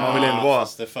 men det, Ja, man vill ändå vara...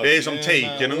 fast det Det är som följer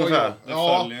Taken en, ungefär. Det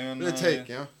Ja, följer en, det är Taken,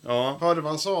 ja. Ja. Hörde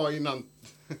vad han sa innan?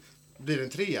 Blir det en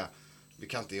 3? Vi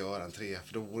kan inte göra en 3,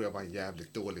 för då vore jag bara en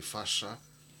jävligt dålig farsa.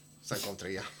 Sen kom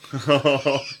 3.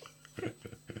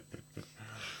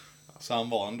 Så han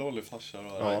var en dålig farsa då?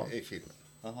 Ja. eller? I filmen.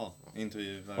 Jaha, inte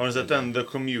i Har ni sett den The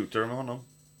Commuter med honom?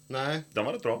 Nej, Den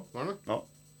var rätt bra. var det? Ja,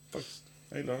 faktiskt.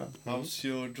 Jag gillar den. How's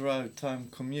your drive time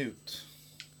commute?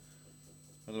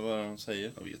 Eller vad är det de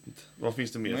säger? Jag vet inte. Vad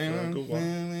finns det mer för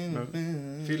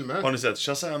goda? Filmer? Har ni sett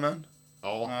Shazamen?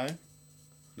 Ja. Nej,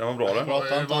 Den var bra den.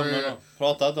 prata inte om den då.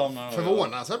 Prata inte om den då.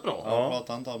 Förvånansvärt bra. Ja,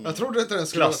 prata inte om den. Jag trodde inte den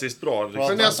skulle... Klassiskt bra. Bra.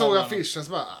 För när jag såg Prata inte om affischen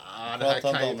så bara, det här Prata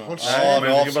kan inte ju... om Håll den. käften. Ja, men du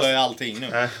vi kan avslöjar bara- allting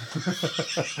nu.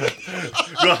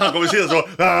 Han kommer se så.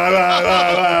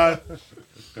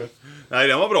 Nej,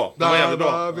 den var bra. Den var jävligt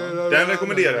bra. Den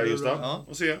rekommenderar jag just Ja.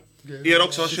 att se. Er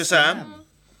också, Shazam.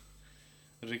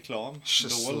 Reklam.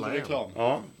 Shazam. Dold reklam.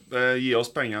 Ja, ge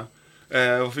oss pengar.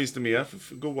 Vad finns det mer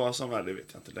för goa som är? Det vet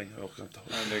jag inte längre. Jag orkar inte.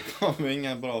 Men det kommer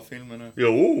inga bra filmer nu.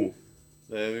 Jo!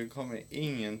 Det kommer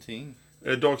ingenting.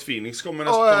 Dark Phoenix kommer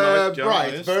nästa vecka.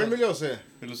 Brightburn vill jag se.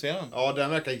 Vill du se den? Ja, den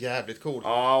verkar jävligt cool.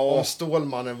 Ja, Om och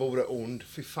Stålmannen vore ond,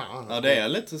 fy fan. Ja, det är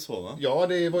lite så va? Ja,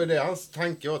 det var ju det hans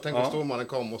tanke var. Tänk om Ja. Stålmannen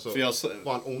kom och så För jag,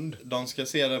 var han ond. de ska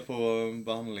se det på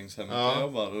behandlingshemmet Ja. där jag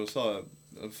jobbar och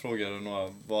jag frågade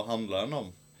några, vad handlar den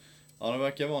om? Ja, det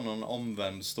verkar vara någon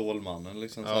omvänd Stålmannen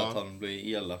liksom, så Ja. att han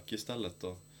blir elak istället.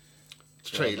 Och,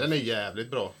 Trailern är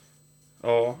jävligt bra.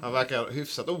 ja. Han verkar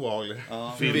hyfsat obehaglig.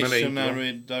 ja, Filmen är inte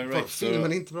Visionary Director.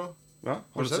 Filmen är inte bra. Va?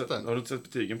 Har du sett den? Har du inte sett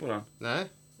betygen på den? Nej.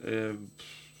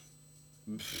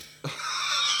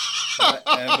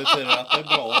 Betyder det att det är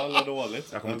bra eller dåligt?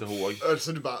 Jag kommer inte ihåg.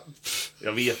 Alltså du bara...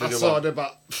 Jag vet inte. Han Jag sa bara, det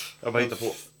bara... jag bara hittar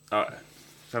på. Ja,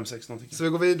 5-6 någonting. Så vi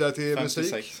går vidare till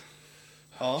 56. musik.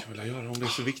 Ja. Vad vill jag göra om det är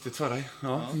så viktigt för dig?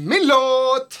 Ja. Min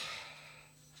låt!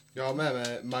 Jag har med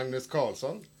mig Magnus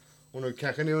Carlsson. Och nu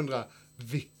kanske ni undrar,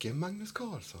 vilken Magnus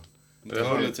Carlsson?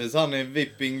 Troligtvis han är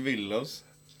Whipping Willows.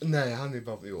 Nej, han är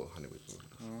bara... Jo, han är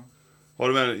Har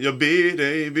du med den? Jag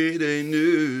ber dig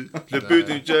nu. Släpp ut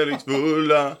din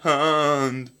kärleksfulla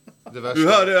hand. det Du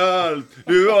värsta. hade allt,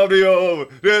 du har det av. Har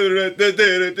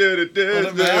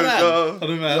du med den? Har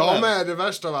du med Jag har den? med det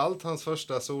värsta av allt, hans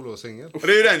första solosingel. Och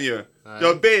det är den ju.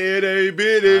 Jag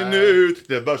ber dig nu.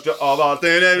 Det värsta av allt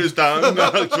är när du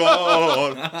stannar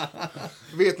kvar.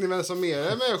 Vet ni vem som mer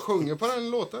är med och sjunger på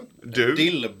den låten? Du,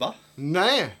 Dilba.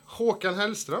 Nej, Håkan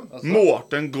Hellström.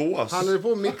 Mårten Gås. Han är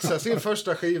på att mixa sin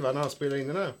första skiva när han spelar in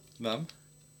den här. Vem?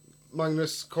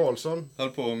 Magnus Carlsson. Höll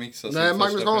på att mixa sin Nej,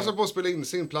 Magnus första Carlsson på att spela in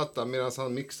sin platta medan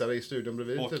han mixade i studion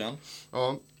bredvid. typ. Håkan.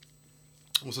 Ja.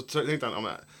 Och så tänkte han, ja,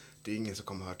 men, det är ingen som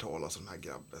kommer att höra talas om den här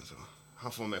grabben. Så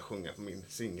han får vara med och sjunga på min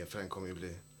singel för den kommer ju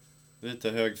bli... Lite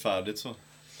högfärdigt så.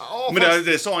 Ja, Men fast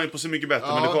det sa han ju på Så mycket bättre,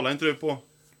 Ja. men det kollar inte du på.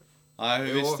 Nej, hur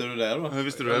Jo. visste du det då? Hur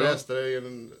visste du jag det då? läste det i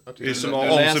en artikel. Det är som Du om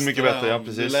läste Så mycket det bättre, ja om-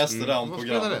 precis. Du läste det om Vad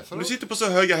spelar det programmet. för Du något? sitter på så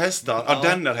höga hästar,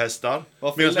 ardennerhästar.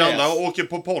 Varför Medan vi andra läs- åker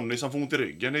på ponny som får ont i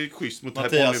ryggen. Det är schysst mot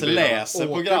Mattias ponnybilar. läser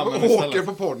programmen Åker istället.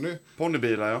 på ponny.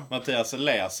 Ponnybilar, ja. Mattias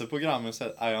läser programmen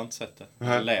istället. Nej, jag har inte sett det. Jag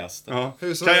har Nej. läst det. Ja.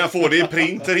 Hur som Kan jag helst. få det i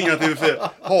print? Ringa till TV4.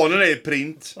 Har ni det i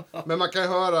print? Men man kan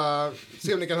höra,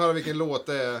 se om ni kan höra vilken låt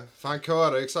det är. För han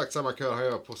körar exakt samma kör han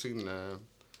gör på sin...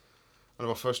 det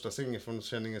var första singeln från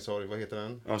Känn ingen sorg, vad heter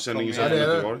den? Jag känner ingen Kom sorg igen.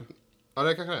 i Göteborg. Ja,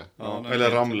 det kanske det är. Ja, Ja.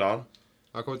 Eller ramlar.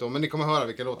 Jag kommer inte ihåg, men ni kommer höra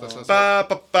vilken låt det är sen. Så. Ba,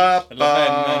 ba, ba, Eller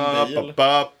Vän med en bil.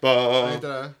 ba, ba, ba. Vad heter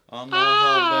det? Anna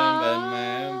hade en vän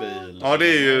med en bil. Ja, det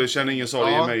är ju Känn ingen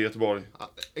sorg Ja. i mig i Göteborg. Ja,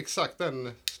 exakt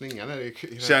den slingan är det i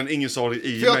den. Känn ingen sorg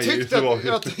i För jag mig i tyckte Göteborg.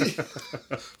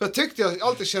 jag tyckte jag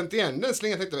alltid känt igen den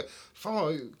slingan. Jag tänkte, fan vad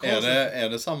konstigt. Är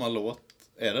det samma låt?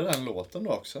 Är det den låten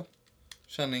då också?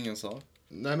 Känner ingen sorg.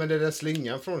 Nej, men det är den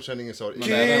slingan från Känn ingen sorg.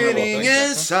 Känn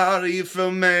ingen sorg för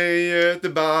mig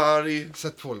Göteborg.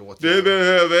 Sätt på låt. Du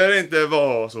behöver inte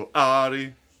vara så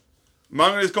arg.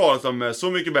 Magnus Carlsson med Så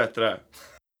mycket bättre.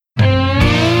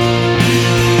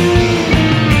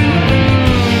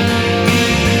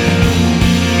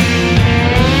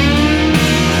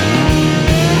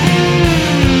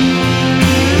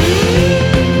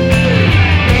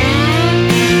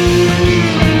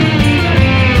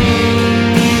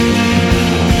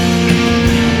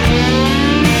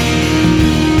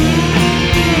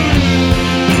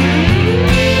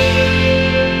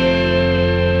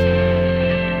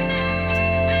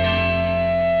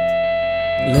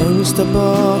 Längst där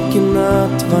bak i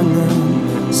nattvagnen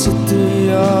sitter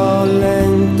jag och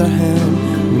längtar hem.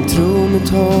 Men tro mitt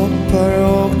hopp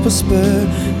har åkt på spö.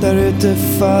 Där ute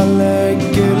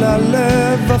faller gula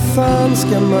löv. Vad fan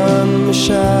ska man med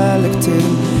kärlek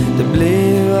till? Det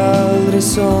blir ju aldrig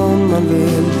som man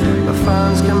vill. Vad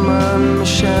fan ska man med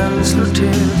känslor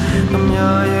till? De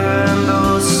gör ju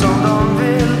ändå som de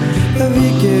vill. Jag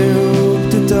viker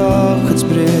ihop ditt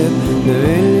avskedsbrev. Nu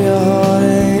vill jag ha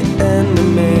dig ännu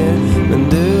mer. Men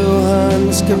du och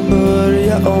han ska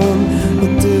börja om.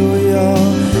 Och du och jag,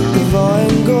 det var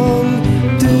en gång.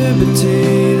 Du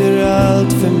betyder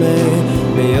allt för mig.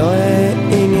 Men jag är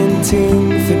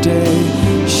ingenting för dig.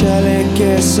 Kärlek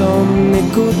är som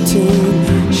nikotin.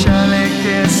 Kärlek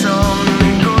är som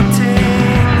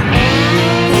nikotin.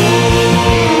 Åh,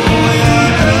 jag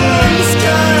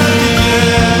önskar att du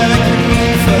ljög.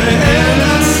 För det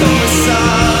enda som är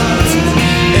sant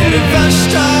är det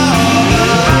värsta av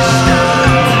allt.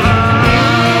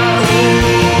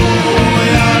 Åh,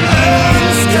 jag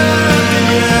önskar att du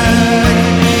ljög.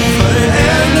 För det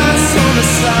enda som är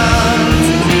sant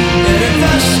är det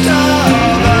värsta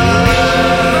av allt.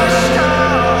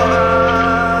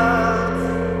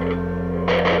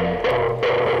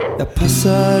 Jag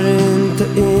passar inte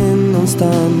in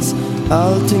någonstans.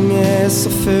 Allting är så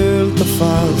fult och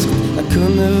falskt. Jag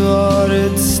kunde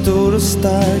varit stor och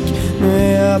stark. Nu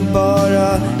är jag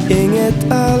bara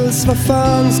inget alls. Vad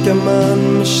fan ska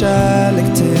man med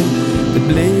kärlek till? Det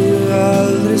blir ju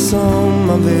aldrig som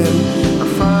man vill. Vad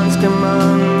fan ska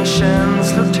man med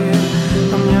känslor till?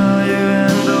 De gör ju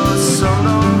ändå som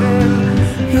de vill.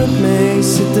 Runt mig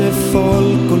sitter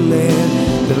folk och ler.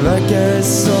 Det verkar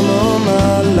som om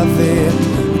alla vet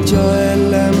att jag är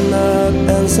lämnad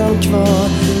ensam kvar.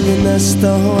 Vid nästa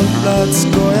hållplats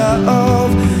går jag av.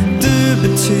 Du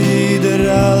betyder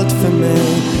allt för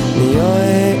mig. Men jag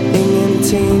är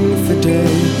ingenting för dig.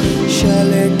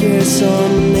 Kärlek är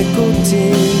som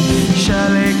nikotin.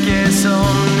 Kärlek är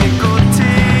som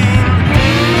nikotin.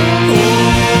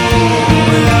 Åh,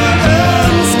 jag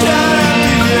önskar att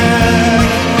du ljög.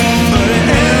 För det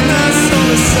enda som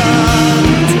är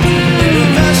sant är det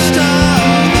värsta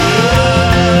av allt.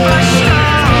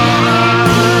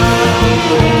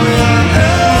 Åh, jag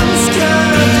önskar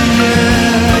att du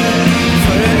ljög.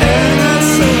 För det enda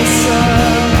som är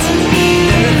sant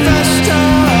är det värsta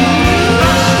av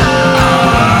allt.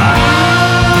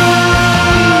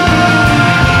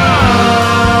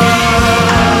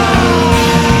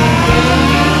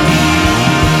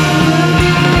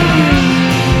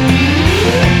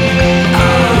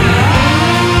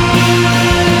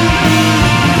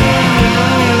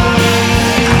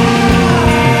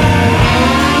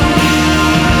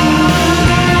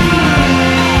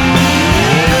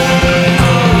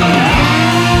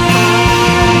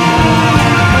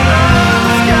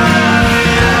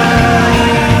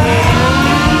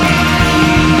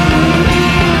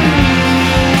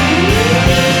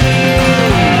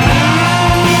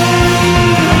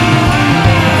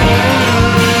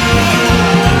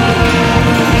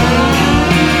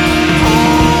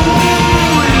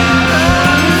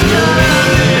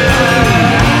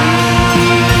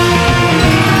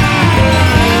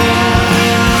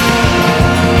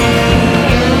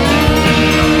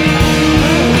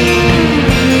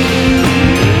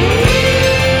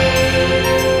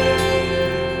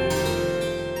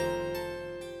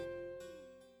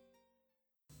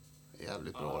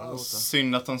 Jävligt bra den låten.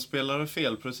 Synd att de spelade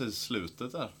fel precis i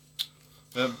slutet där.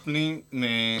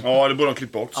 Nej. Ja, det borde de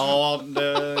klippa bort. Ja,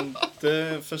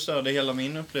 det förstörde hela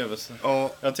min upplevelse.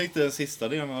 Ja. Jag tyckte den sista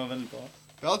delen var väldigt bra.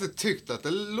 Jag har alltid tyckt att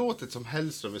det låtit som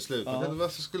Hellström i slutet. Ja.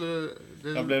 Varför skulle det...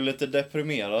 Jag blev lite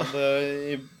deprimerad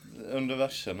under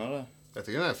verserna där. Jag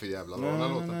tycker den är för jävla bra, den här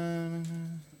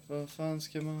låten. Vad fan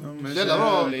ska man... Jävla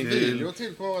bra video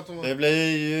till på att de... Det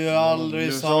blir ju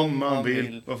aldrig som man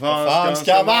vill. Vad fan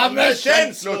ska man med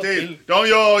känslor till? De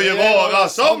gör ju bara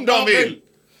som de vill.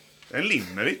 En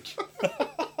limerick.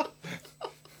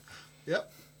 Ja.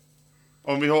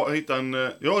 Om vi hittar en...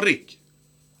 Ja, Rick.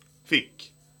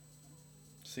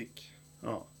 Sick.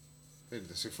 Ja. Det är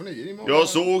lite symfonier i morgon. Jag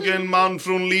såg en man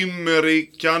från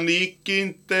Limerick, han gick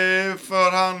inte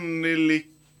för han är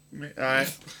Nej,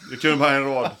 det kunde bara en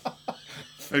rad.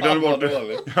 Jag glömde bort det.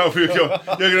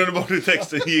 Jag glömde bort hur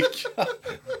texten gick.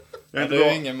 Det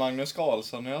är ingen Magnus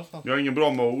Carlsson i alla fall. Jag har ingen bra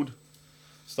mod.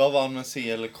 Stavar han med C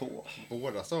eller K?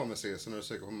 Båda stavar med C, så när du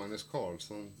söker på Magnus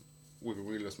Carlsson,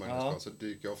 Wilbur Willis Magnus Carlsson, så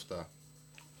dyker ofta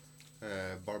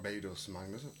Barbados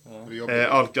Magnus upp.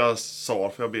 Alcazar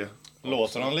får jag be.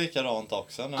 Låter han likadant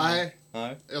också? Nej,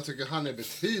 Nej. jag tycker han är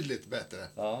betydligt bättre.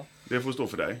 Ja. Det får stå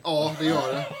för dig. Ja, det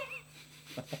gör det.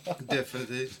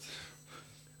 Definitivt.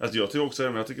 Alltså jag tycker också det,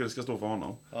 men jag tycker det ska stå för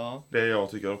honom. Ja. Det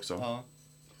jag tycker också. Ja.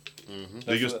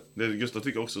 Det Gustav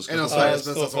tycker också ska En av stå för. Sveriges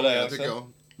Ja, bästa står för dig sångare, också. tycker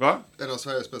jag. Va? En av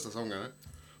Sveriges bästa sångare.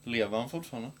 Lever han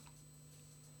fortfarande?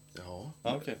 Ja.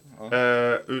 Ja, okej.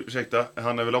 Ja. Ursäkta,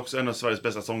 han är väl också en av Sveriges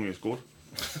bästa sångerskor?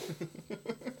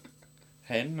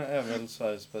 Hen är väl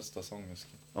Sveriges bästa sångerska?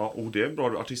 Ja, det är ett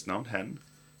bra artistnamn, hen.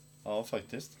 Ja,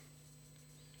 faktiskt.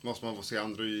 Måste man få se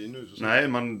androgyn nu? Nej,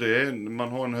 man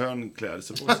har en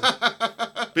hönklädelse på sig.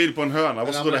 Bild på en höna, och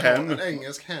så står det En hen.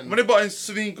 engelsk hen. Men det är bara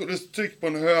en tryck på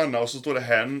en höna och så står det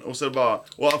hen. Och så är det bara,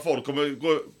 och folk kommer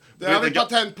gå... Det har vi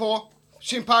patent på.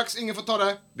 Chimpax, ingen får ta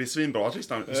det. Det är svinbra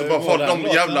artistnamn. Så bara folk, de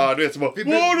låten? jävla, du vet, så bara... Vi, Vi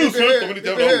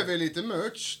behöver lite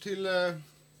merch till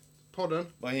podden.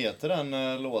 Vad heter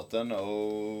den låten?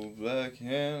 Oh, Black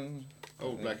Hen.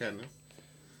 Old Black Hen.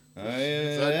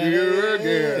 Nej,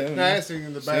 Nej,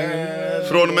 singing the band.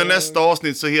 Från och med nästa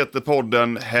avsnitt så heter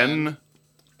podden Hen.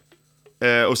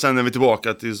 Och sen är vi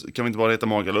tillbaka till, kan vi inte bara heta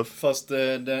Magaluf? Fast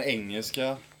den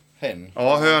engelska hen.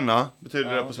 Ja, höna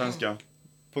betyder det på svenska.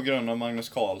 På grund av Magnus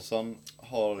Carlsson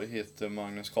heter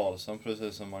Magnus Carlsson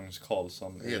precis som Magnus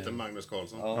Carlsson. Heter Magnus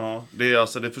Carlsson. Ja, det är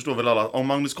alltså, det förstår väl alla. Om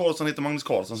Magnus Carlsson heter Magnus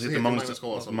Carlsson så heter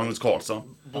Magnus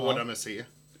Carlsson. Båda med C.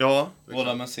 Ja,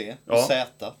 Båda med C Ja. och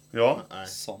Z. ja. Nej.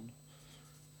 Son.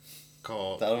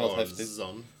 Det hade varit häftigt.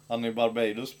 Zon. Han i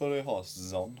Barbados borde ju ha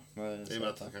Zon. I och med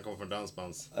att han kan komma från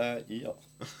dansbands. Ja.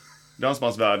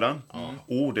 Dansbandsvärlden.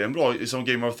 Det är en bra, som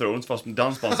Game of Thrones fast med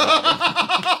dansbandsvärlden.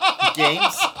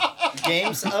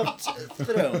 Games of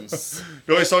Thrones.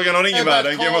 Du har ju Sagan om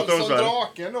ringen-världen, Game of Thrones-världen.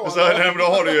 Draken då. Så då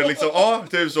har du ju liksom,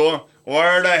 typ så. Vad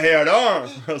är det här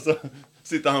då? Och så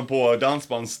sitter han på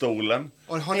dansbandsstolen.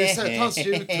 Och har ni sett hans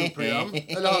YouTube-program?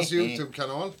 Eller hans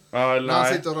YouTube-kanal? Ja, När han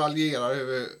nej. sitter och raljerar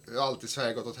över hur allt i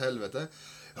Sverige gått åt helvete.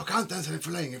 Jag kan inte ens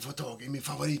för länge få tag i min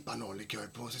favoritbananlikör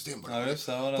på Systembolaget. Ja, just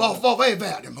det, ja, det. Vad är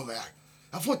världen på väg?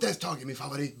 Jag får inte ens tag i min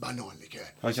favoritbananlikör.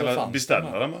 Han Så kan fanns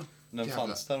beställa den den va? Den Jävlar.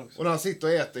 fanns där också. Och när han sitter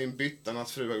och äter i en bytta, när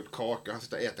hans fru har gjort kaka, han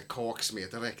sitter och äter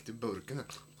kaksmet direkt i burken. Det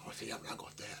är så jävla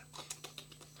gott det här.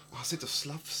 Och han sitter och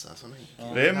slafsar som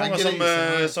en... Det är Den här många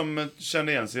grisen som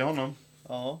känner igen sig i honom.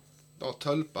 Ja. Ja,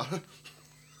 tölpar.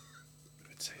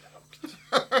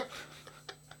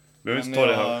 Du behöver inte ta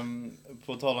det här.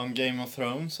 På tal om Game of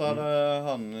Thrones så hade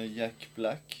han Jack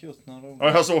Black gjort några ord.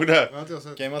 Ja, jag såg det. Jag har inte jag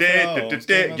sett. Game of Thrones.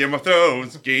 Game of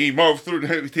Thrones, Game of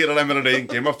Thrones. Hela den melodin.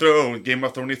 Game of Thrones, Game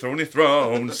of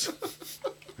Thrones.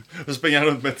 Och springer han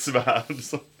runt med ett svärd.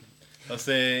 Så. Fast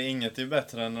det är inget är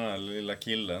bättre än den här lilla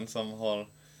killen som har...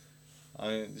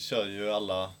 Han kör ju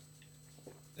alla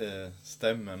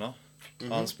stämmorna.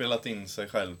 Han har spelat in sig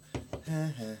själv.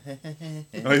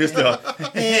 Ja, just det. Ja.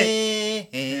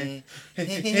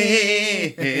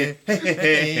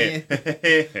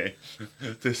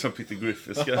 Det är som Peter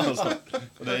Griffiths. Alltså.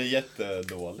 Och det är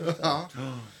jättedåligt. Ja,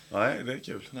 Nej, det är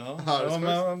kul. Ja, Ja, det det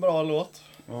är var en bra låt.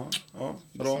 Ja,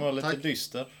 Bra, var lite Tack.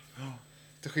 dyster.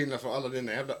 till skillnad från alla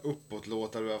dina jävla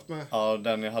uppåt-låtar du har haft med. Ja,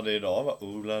 den jag hade idag var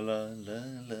ooh la la la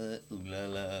la, ooh la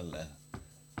la la,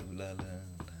 ooh la la la,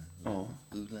 Ja.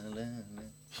 ooh la la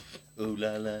la, ooh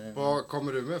la la. Vad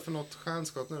kommer du med för något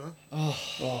stjärnskott nu då?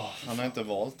 Han har inte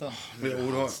valt den.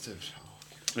 Jo, då. Hans tur.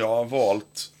 Jag har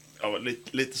valt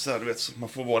lite så här, du vet, så man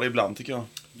får vara det ibland tycker jag.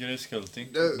 Griskulting.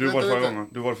 Du var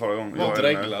det förra gången. Jag är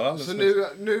Dreglar med. alldeles Så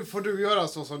för- nu får du göra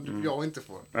så som jag inte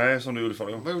får. Nej, som du gjorde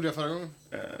förra gången. Vad gjorde jag förra gången?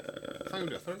 Vad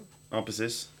gjorde jag förra gången? Ja,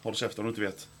 precis. Håll käften om du inte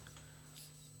vet.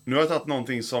 Nu har jag tagit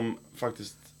någonting som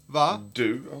faktiskt Va?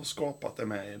 du har skapat det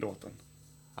med i låten.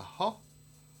 Jaha.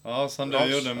 Ja, som du Ja,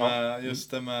 gjorde med,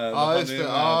 just det med, Ja, just du det.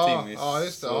 med Ja, Timmys ja,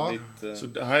 just det, och ja. ditt, Så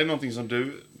det här är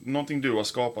någonting du har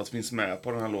skapat finns med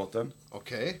på den här låten.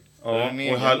 Okej. Är det Ja, en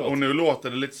egen och, låt? och nu låter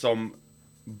det lite som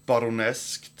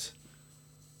baroneskt.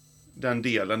 Den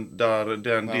delen där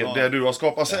Jaha. det du har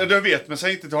skapat. Alltså, jag vet, men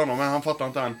säg inte till honom, men han fattar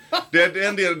inte än. Det är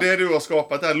en del, det du har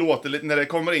skapat där låter lite, när det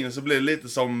kommer in så blir det lite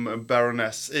som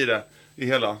baroness i det. I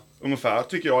hela, ungefär,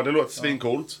 tycker jag. Det låter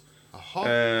svincoolt. Jaha.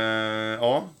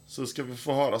 Ja, så ska vi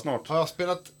få höra snart. Har jag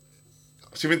spelat...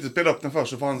 Ska vi inte spela upp den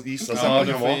först så får han gissa sen Ja, vad det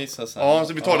du kan får vara? gissa sen. Ja,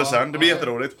 så vi tar det sen. Det blir Ja.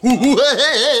 jätteroligt.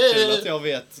 Kul att jag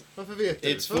vet. Varför vet du?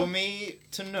 It's for me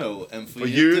to know and for For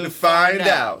you you to to find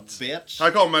out. bitch.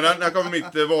 Här kommer den. Här kommer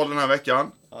mitt val den här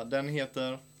veckan. Ja, den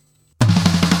heter...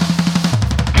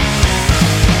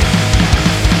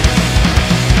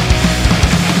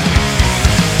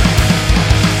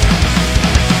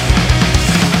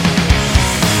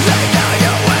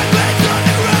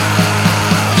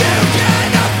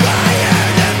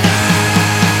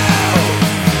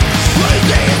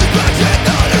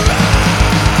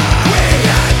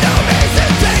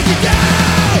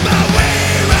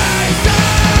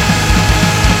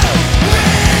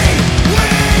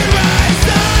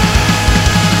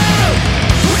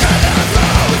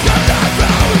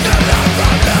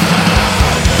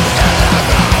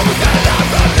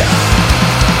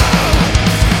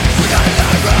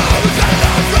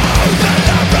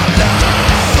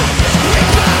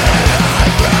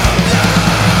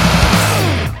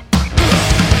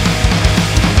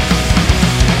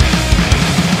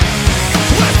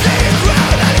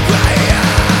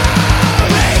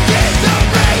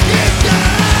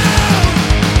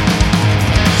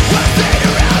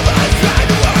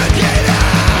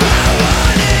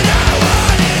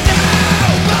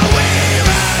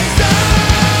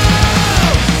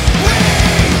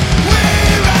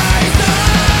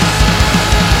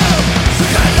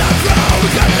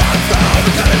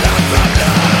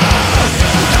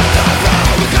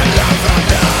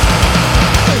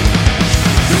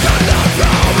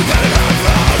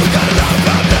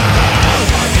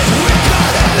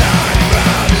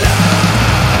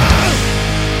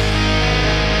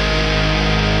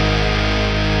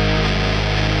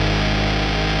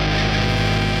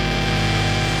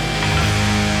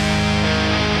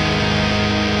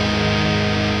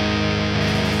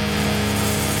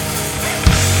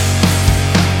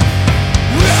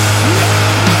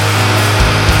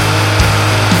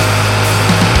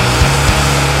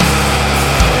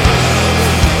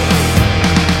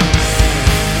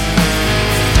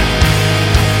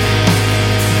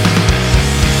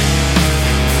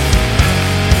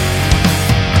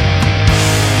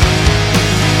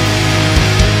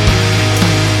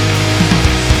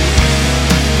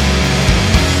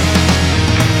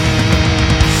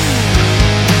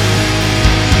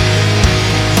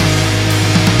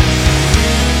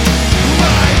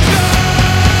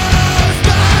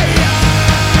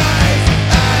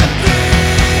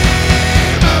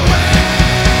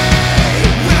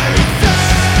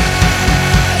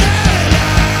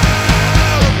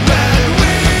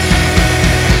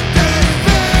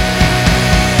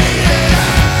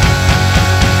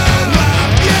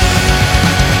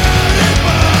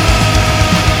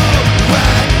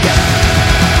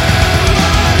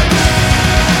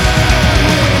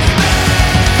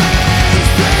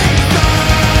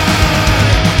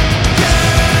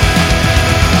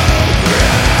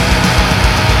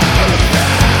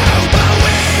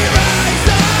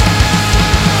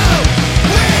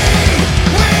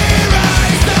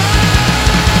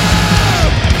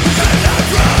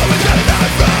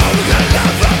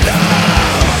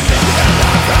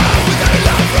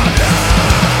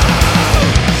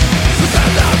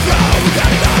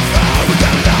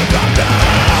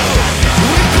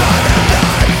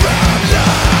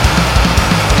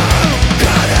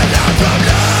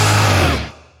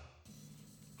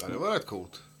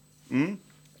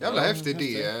 Jävla häftig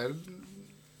idé.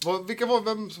 Vilka var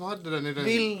vem som hade den i den?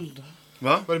 Bild.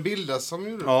 Va? Var det Bilda som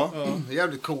gjorde det? Ja.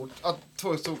 Jävligt coolt att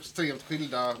två så extremt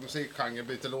skilda musikgenrer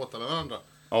byter låtar med varandra.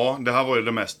 Ja, det här var ju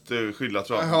det mest skilda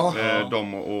tror jag. Ja.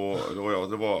 De och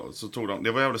jag, det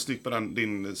var jävligt snyggt på den,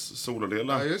 din solodel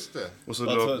där. Ja, just det. Och så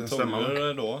Varför stämmer tog du man.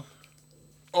 det då?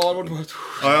 Ja, det var ett...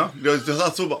 Ja, jag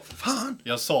satt så bara, fan!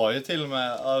 Jag sa ju till och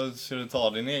med att ska du ta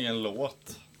din egen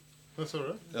låt. Vad sa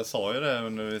du? Jag sa ju det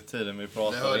under tiden vi Det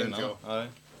pratade hörde innan. inte Nej.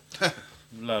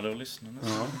 Lär dig att lyssna nu.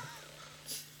 Ja,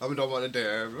 Ja, men de var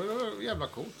det var jävla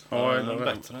coolt. ja, Den jag är gillar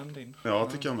det. bättre än din. Ja,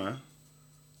 tycker jag med.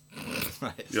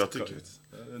 Nej, Jag tycker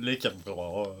lika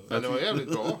bra. Men det var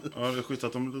jävligt bra. Ja, det är schysst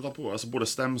att de drar på. Alltså både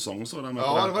stämsång och så där med.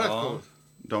 Ja, det var rätt Ja. coolt.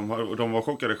 De var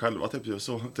chockade själva typ.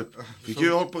 Så, typ. Fick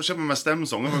ju hålla på och kämpa med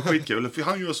stämsång. Det var skitkul. För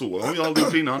han gör så. Han gör aldrig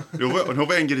gjort innan. Det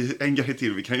var en grej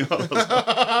till vi kan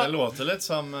göra. Det låter lite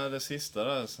som det sista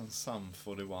där, som Sum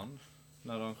 41.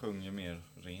 När de sjunger mer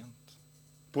rent.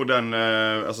 På den,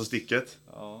 alltså sticket.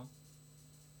 Ja.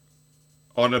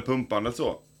 Ja, det pumpandet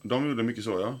så. De gjorde mycket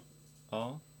så, ja.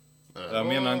 Ja. Jag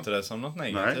menar inte det som något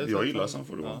negativt. Nej, jag gillar utan- Sum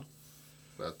 41.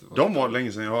 Ja. De var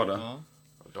länge sedan jag hörde. Ja.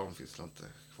 De finns inte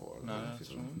kvar. Nej, De jag finns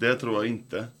tror nog- Det tror jag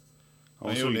inte. Han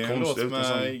Man såg gjorde en konstig låt ut, men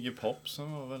med som- Iggy Pop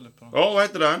som var väldigt bra. Ja, vad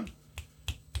heter den?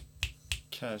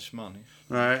 Cash Money.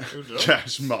 Nej, Gjorde du?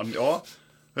 Cash Money, ja.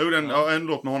 Jag gjorde en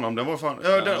låt med honom, den var fan...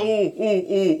 Ja, den,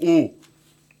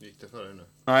 Gick det för dig nu?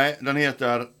 Nej, den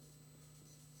heter...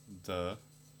 Dö.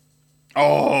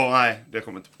 Nej, det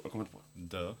kommer inte på. Jag kommer inte på.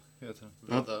 Dö heter den.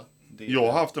 Vänta.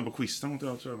 Jag har haft den på quizen,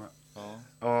 tror jag med.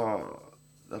 Ja.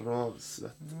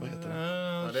 Ravsvett, vad heter det?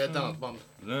 Ja, det är ett annat band.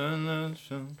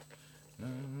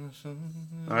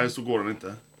 Nej, så går den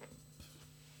inte.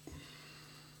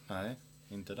 Nej,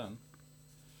 inte den.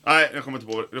 Nej, jag kommer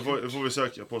inte på det. Det får vi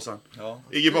söka på sen. Ja.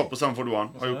 Iggy Pop och Sum 41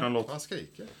 har gjort en låt. Han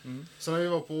skriker. Så när vi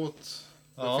var på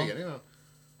buffén.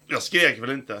 Jag skrek väl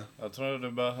inte? Jag tror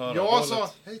du bör höra Jag dåligt. sa,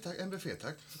 hej tack, en buffé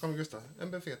tack. Så kommer Gustav,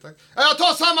 en buffé tack. Jag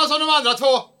tar samma som de andra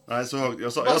två! Nej, så högt.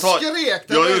 Jag Vad skrek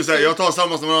det? jag tar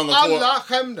samma som de andra två. Alla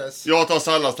skämdes. Jag tar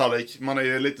salladstallrik. Man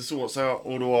är lite så jag,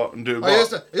 och då du bara... Ja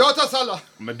just det, jag tar sallad.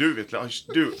 Men du vet,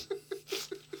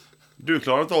 du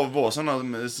klarar inte av att vara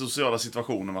sådana sociala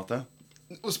situationer, Matte.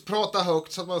 Och prata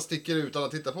högt så att man sticker ut och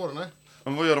alla tittar på den. Nej.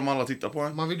 Men vad gör de alla tittar på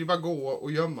en? Man vill ju bara gå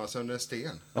och gömma sig under en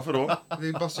sten. Varför då? Det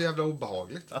är bara så jävla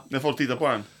obehagligt. När folk tittar på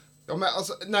en? Ja men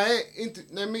alltså, nej,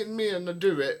 mer när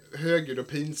du är högljudd och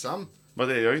pinsam. Vad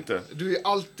det är jag inte. Du är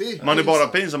alltid Man är bara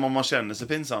pinsam om man känner sig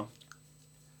pinsam.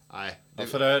 Nej. Ja,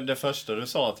 för det första du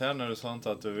sa till henne, du sa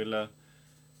inte att du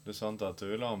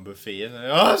ville ha en buffé.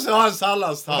 Jag sa en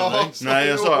salladstallrik. Nej,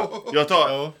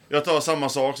 jag tar samma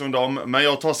sak som dem, men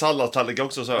jag tar salladstallrik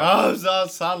också, så. Jag sa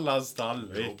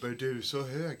salladstallrik. Robert, du är så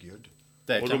högljudd.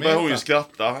 Det Och då kan vi börjar hon ju heta.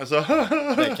 skratta. Alltså.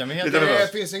 Det kan vi Lite heta.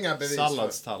 nervös. Det finns inga bevis för.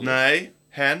 Salladstallrik. Nej,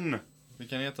 hen. Vi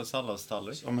kan heta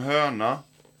salladstallrik. Om höna.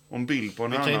 Om bild på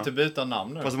en Vi kan höna. inte byta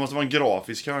namn nu. Fast det måste vara en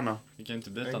grafisk höna. Vi kan inte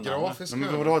byta En namn. grafisk Men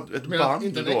höna. vadå, ett Du menar band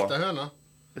inte en då? äkta höna?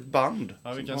 Ett band.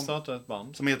 Ja, vi kan starta ett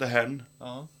band. Som heter hen.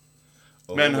 Ja.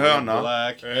 Men höna.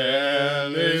 Black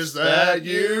And is that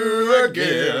you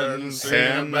again?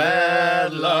 Sing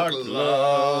bad luck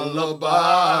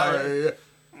lullaby.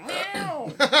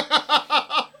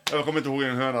 Jag kommer inte ihåg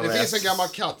en höna. Det finns en gammal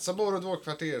katt som bor runt vårt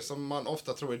kvarter som man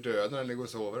ofta tror är död när den ligger och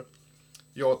sover.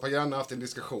 Jag och ett par grannar har haft en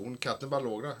diskussion. Katten bara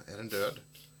låg där. Är den död?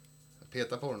 Jag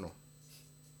petar på den då.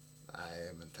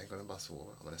 Nej, men tänk om den bara sover.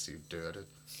 Ja, men den ser ju död ut.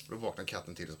 Då vaknar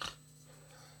katten till och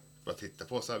bara tittar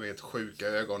på så här med ett sjuka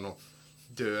ögon och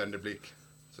döende blick.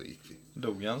 Så gick vi.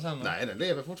 Dog han sen då? Nej, den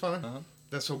lever fortfarande. Jaha.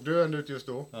 Den såg döende ut just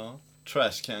då. Ja.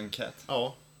 Trash can cat.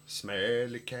 Ja.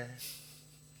 Smelly cat.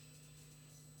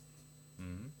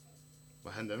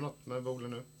 Vad hände något med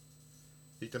bolen nu?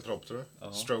 Gick den propp tror du?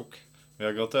 Ja. Stroke. Vi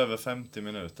har gått över 50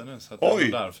 minuter nu, så att det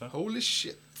Oj! var därför. Holy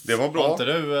shit. Det var Har bra.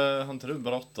 inte du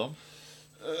bråttom?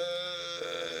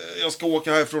 Jag ska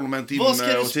åka härifrån om en timme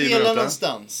och 10 minuter.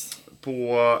 någonstans?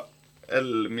 På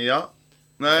Elmia.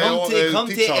 Nej, Kom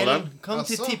till Tipshallen. Kom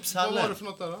till Asså, Vad var tipshallen. det för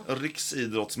något där då?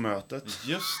 Riksidrottsmötet.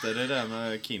 Just det, det där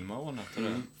med Kim har ordnat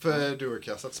det. För du har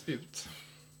kastat spjut.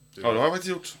 Du Ja, det har jag faktiskt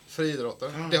gjort.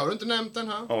 friidrottare. Det har du inte nämnt än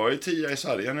här. Ja, jag är 10 i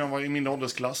Sverige när jag var i min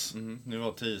åldersklass. Nu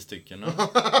var 10 stycken nu. Det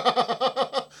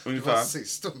var Ungefär.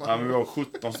 sist. Ja, men vi var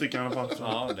 17 stycken i alla fall.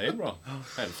 Ja, det är bra.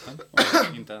 Hälften.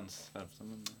 Inte ens hälften,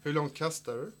 men Hur långt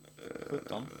kastar du?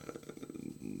 17.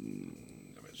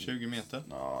 20 meter.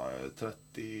 Ja,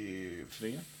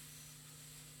 33.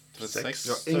 36.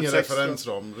 Jag har ingen 36.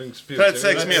 referensram. Ring spjut.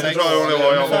 36 meter tror jag det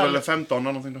var. Jag var väl 15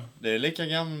 eller någonting då. Det är lika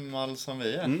gammal som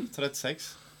vi är.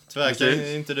 36. Tyvärr kan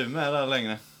Precis. inte du med där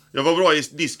längre. Jag var bra i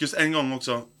diskus en gång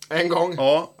också. En gång?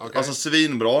 Ja, Okej. alltså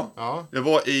svinbra. Ja. Jag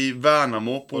var i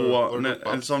Värnamo på, Var du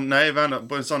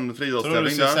på en sån Tror friidrottstävling du där.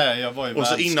 skulle säga jag var i Och så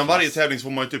världsklass. innan varje tävling så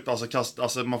får man ju typ alltså kasta,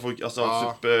 alltså man får alltså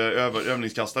Ja. typ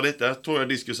övningskasta lite. Tog jag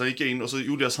diskusen, gick in och så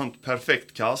gjorde jag sånt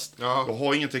perfekt kast. Ja. Jag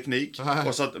har ingen teknik. Nej.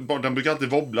 Och så att, den brukar alltid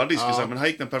wobbla diskusen, Ja. men här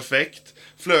gick den perfekt.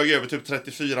 Flög över typ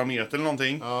 34 meter eller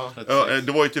någonting. Ja.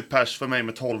 Det var ju typ pers för mig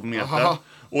med 12 meter. Aha.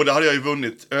 Och det hade jag ju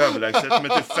vunnit överlägset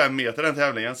med typ 5 meter den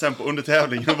tävlingen. Sen på under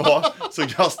tävlingen så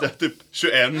kastade jag typ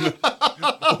 21.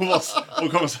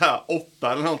 Och kom så här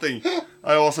 8 eller någonting.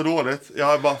 Ja, jag var så dåligt.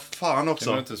 Jag bara, fan Kan du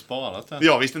också. inte sparat det?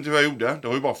 Jag visste inte hur jag gjorde. Det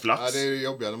var ju bara flax. Ja, det är ju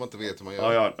jobbigt när man inte vet hur man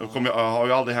gör. Ja, det har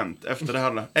ju aldrig hänt efter det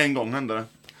här. En gång hände det.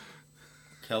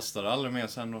 Kastade du aldrig mer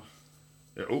sen då?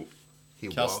 Jo. He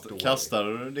walked away.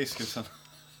 Kastade du diskusen?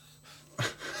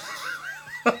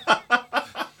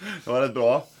 Det var rätt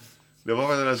bra. Det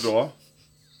var väl rätt bra.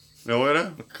 Det var ju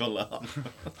det. Kolla han.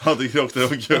 Han tyckte också det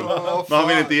var kul. Åh, Men han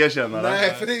vill fan. inte erkänna det.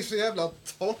 Nej, för det är så jävla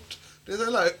torrt. Det är så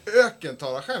jävla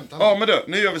ökentara-skämt. Ja, men du,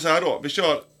 nu gör vi så här då. Vi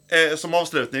kör som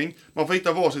avslutning. Man får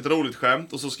hitta varsitt roligt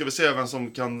skämt och så ska vi se vem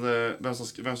som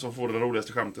får det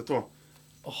roligaste skämtet då.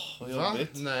 Vad Va? jobbigt.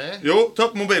 Nej. Jo, ta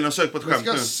upp mobilen och sök på ett Vi skämt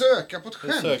ska nu. söka på ett Hur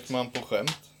skämt. söker man på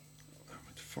skämt?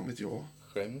 Fan vet jag.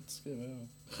 Skämt skriver jag.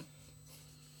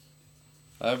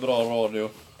 Det är bra radio.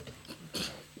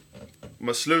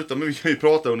 Men sluta, men vi kan ju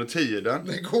prata under tiden.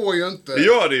 Det går ju inte. Det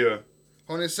gör det ju.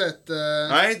 Har ni sett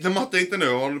Nej, det matte inte nu.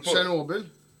 Håller på. Tjernobyl?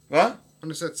 Va? Har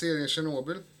ni sett serien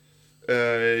Tjernobyl?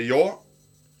 Ja.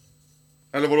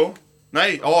 Eller vadå?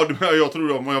 Nej, ja, jag tror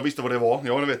det, men jag visste vad det var.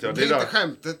 Ja, det vet jag. Det är inte där.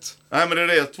 skämtet. Nej, men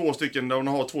det är 2 stycken, de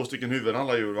har 2 stycken huvuden,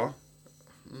 alla djur, va?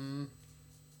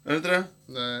 Är det inte det?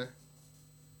 Nej.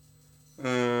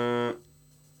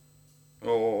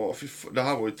 Det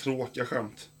här var ju tråkiga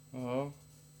skämt. Ja.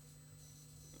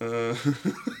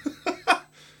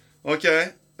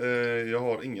 Okej. Jag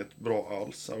har inget bra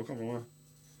alls här att komma med.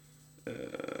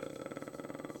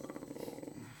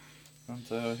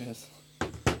 Vänta, jag vet.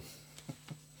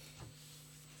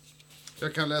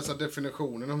 Jag kan läsa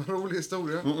definitionen om en rolig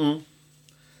historia.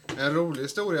 En rolig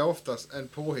historia är oftast en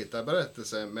påhittad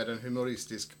berättelse med en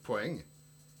humoristisk poäng.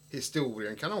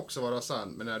 Historien kan också vara sann,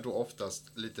 men är då oftast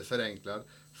lite förenklad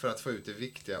för att få ut det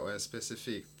viktiga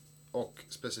och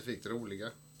specifikt roliga.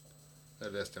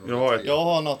 Jag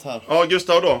har något här. Ja,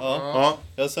 Gustav då. Ja.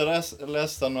 Jag så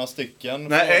läste några stycken.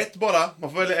 Nej, ett bara.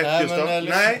 Man får välja ett, Nej, Gustav.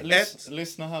 men, ett.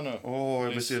 Lyssna här nu.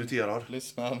 Jag blir så irriterad.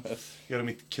 Lyssna här nu. Hela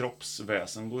mitt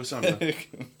kroppsväsen går ju sönder.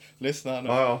 Lyssna här nu.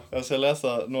 Ja. Jag ska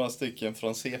läsa några stycken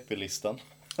från CP-listan.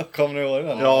 Kommer ni ihåg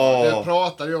den? Det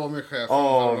pratade jag med chefen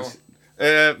om.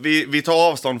 Vi tar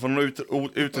avstånd från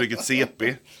uttrycket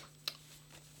CP.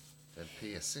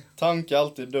 PC. Tanka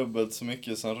alltid dubbelt så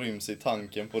mycket som ryms i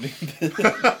tanken på din bil.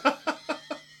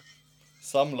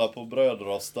 Samla på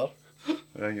brödrostar.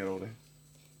 Det är ingen rolig.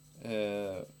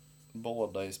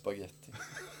 Bada i spaghetti.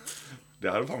 Det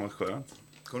hade fan varit skönt.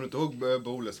 Kommer du inte ihåg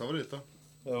Boles favorit då?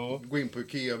 Jo. Gå in på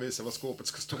Ikea och visa vad skåpet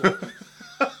ska stå.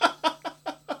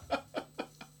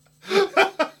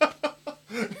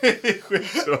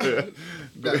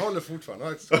 Det håller fortfarande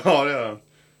faktiskt. Ja, det är den.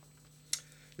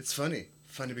 It's funny.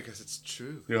 Funny because it's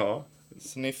true. Ja.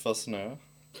 Sniffa snö.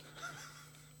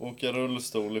 Åka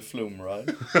rullstol i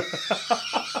flumride.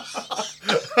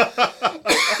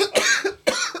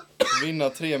 Vinna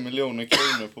 3 miljoner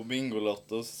kronor på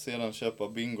Bingolotto och sedan köpa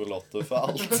Bingolotto för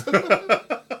allt.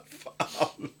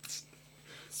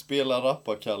 Spela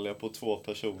rappakalja på 2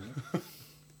 personer.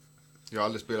 Jag har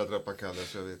aldrig spelat rappakalja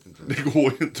så jag vet inte. Det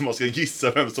går ju inte, man ska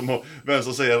gissa vem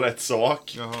som säger rätt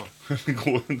sak. Jaha. Det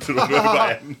går ju inte att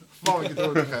röra en. Fan vilket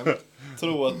roligt skämt.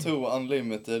 Tro att Two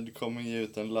Unlimited kommer ge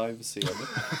ut en live-CD.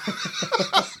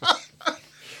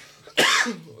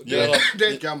 Det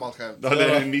är ett gammalt skämt. Det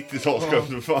är en 90-talsskämt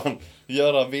för fan.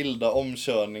 Göra vilda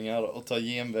omkörningar och ta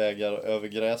genvägar över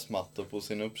gräsmattor på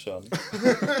sin uppkörning.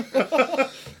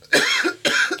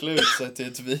 Klä ut sig till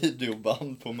ett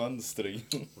videoband på mönstring.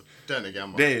 Den är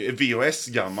gammal. Det är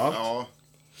VHS-gammalt. Ja.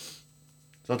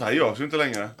 Sånt här görs ju inte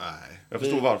längre. Nej. Jag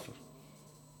förstår varför.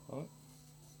 Ja.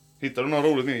 Hittar du något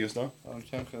roligt mer just då? Ja,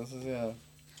 kanske jag ska säga.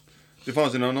 Det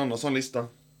fanns ju någon annan sån lista.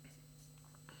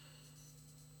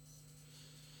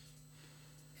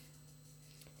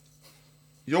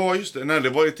 Ja, just det. Nej, det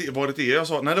var det jag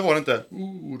sa. Nej, det var det inte.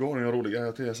 Då har ni en rolig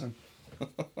grej till er sen.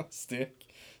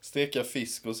 Steka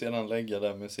fisk och sedan lägga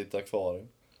dem i sitt akvarium.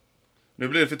 Nu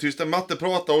blir det för tyst. Matte,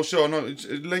 prata och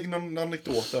kör lägg någon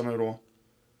anekdot där nu då.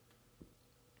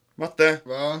 Matte,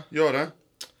 Va? gör det.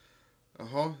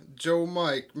 Jaha. Joe,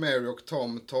 Mike, Mary och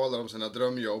Tom talar om sina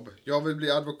drömjobb. Jag vill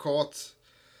bli advokat.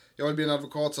 Jag vill bli en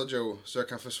advokat, sa Joe, så jag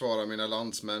kan försvara mina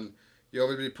landsmän. Jag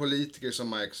vill bli politiker som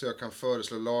Mike, så jag kan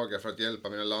föreslå lagar för att hjälpa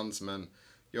mina landsmän.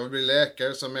 Jag vill bli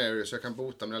läkare som Mary, så jag kan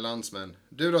bota mina landsmän.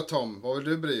 Du då Tom, vad vill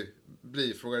du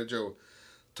bli? Frågade Joe.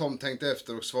 Tom tänkte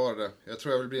efter och svarade. Jag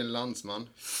tror jag vill bli en landsman.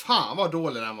 Fan vad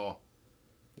dålig den var.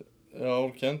 Jag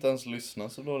orkar inte ens lyssna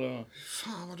så dåligt.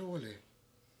 Fan vad dålig.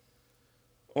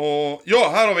 Och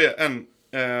ja, här har vi en.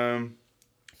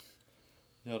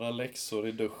 Göra läxor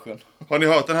i duschen. Har ni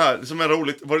hört den här som är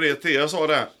roligt? Var det till jag sa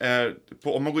det?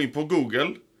 Om man går in på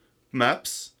Google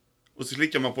Maps och så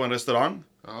klickar man på en restaurang.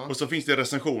 Ja. Och så finns det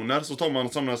recensioner. Så tar man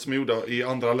sådana som är gjorda i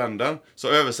andra länder. Så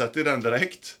översätter den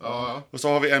direkt. Ja. Och så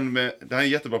har vi en med, det här är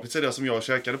en jättebra pizzeria som jag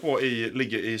käkade på,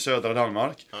 ligger i södra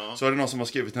Danmark. Ja. Så är det någon som har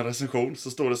skrivit en recension,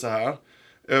 så står det så här,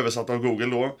 översatt av Google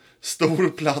då. Stor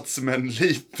plats men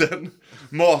liten.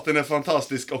 Maten är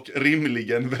fantastisk och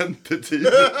rimligen väntetid.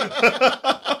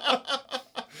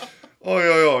 Oj,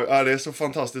 det är så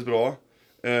fantastiskt bra.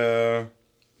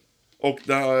 Och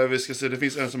där, vi ska se, det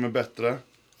finns en som är bättre.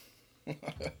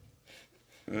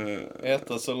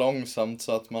 Äta så långsamt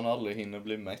så att man aldrig hinner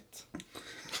bli mätt.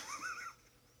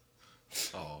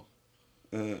 Ja.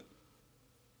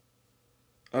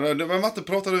 Men Matte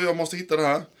pratade vi, jag måste hitta det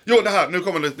här. Jo, det här, nu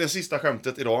kommer det sista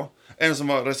skämtet idag. En som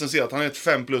har recenserat, han är ett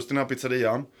 5+ till den här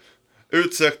pizzerian.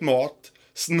 Utsökt mat,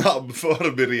 snabb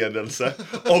förberedelse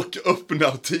och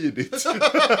öppnar tidigt.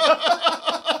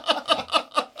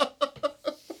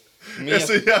 Det är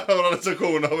så jävla bra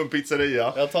recension av en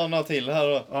pizzeria. Jag tar några till här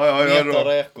då. Ja, Meta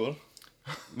räkor.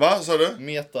 Va, sa du?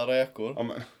 Meta räkor. Ja,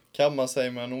 men. Kamma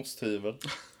sig med en osthyvel.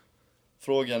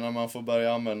 Fråga när man får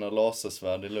börja använda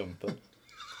lasersvärd i lumpen.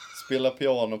 Spela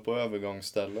piano på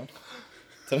övergångsställen.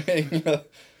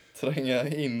 Tränga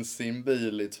in sin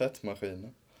bil i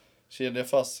tvättmaskinen. Kedja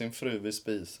fast sin fru vid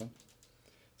spisen.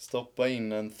 Stoppa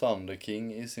in en Thunder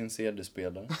King i sin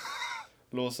CD-spelare.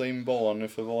 Låsa in barn i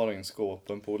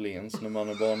förvaringsskåpen på Åhléns när man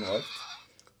är barnvakt.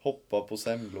 Hoppa på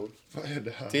semlor. Vad är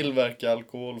det här? Tillverka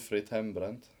alkoholfritt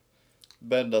hembränt.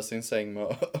 Bädda sin säng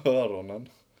med öronen.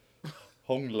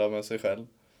 Hångla med sig själv.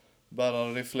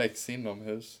 Bära reflex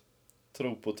inomhus.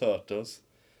 Tro på Turtles.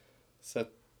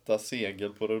 Sätta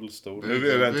segel på rullstol.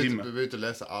 Nu är det en timme. Du behöver inte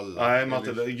läsa alla. Nej,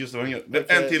 Matte, just det var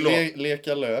inget. En till då.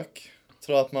 Leka lök.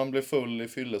 Tro att man blir full i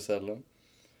fyllecellen.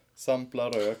 Sampla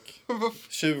rök.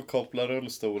 Tjuvkoppla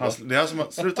rullstolar. Det är som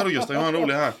att, sluta då Gustav, jag har en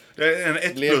rolig här. Det är en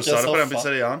 1+are på den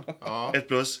pizzerian. Ja.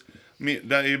 1+.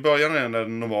 Där i början är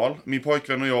den normal. Min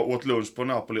pojkvän och jag åt lunch på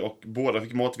Napoli och båda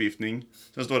fick matviftning.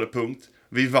 Sen står det punkt.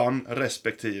 Vi vann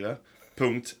respektive.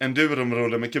 Punkt. En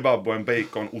durumrulle med kebab och en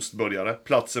bacon ostburgare.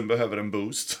 Platsen behöver en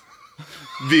boost.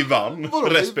 Vi vann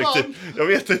respektive. Vi vann? Jag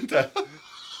vet inte.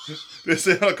 Det är så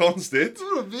jävla konstigt.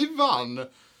 Vi vann.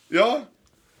 Ja.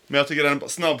 Men jag tycker det är en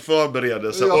snabb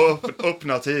förberedelse och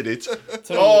öppna tidigt.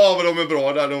 Tror- Vad de är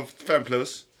bra där, de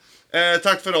 5+.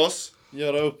 Tack för oss.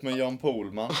 Göra upp med Jan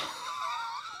Pohlman.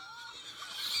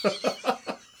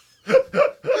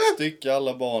 Stycka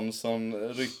alla barn som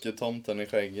rycker tomten i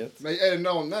skägget. Men är det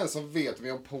någon som vet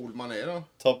vem Pohlman är då?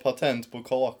 Ta patent på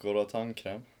kakor och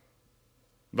tandkräm.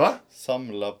 Va?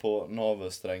 Samla på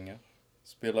navelsträngar.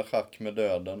 Spela schack med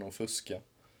döden och fuska.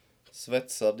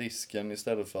 Svetsa disken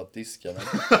istället för att diska den.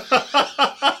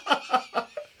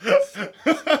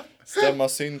 Stämma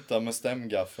synta med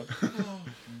stämgaffel.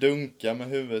 Dunka med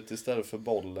huvudet istället för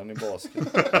bollen i basket.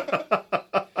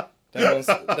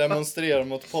 Demonstrera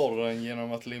mot porren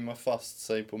genom att limma fast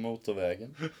sig på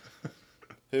motorvägen.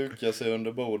 Huka sig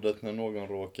under bordet när någon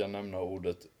råkar nämna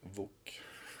ordet vok.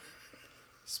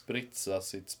 Spritsa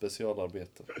sitt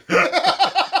specialarbete.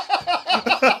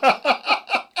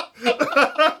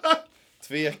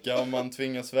 Tveka om man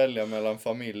tvingas välja mellan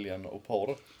familjen och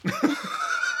porr.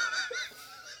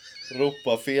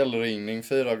 Ropa felringning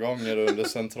 4 gånger under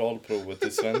centralprovet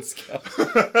i svenska.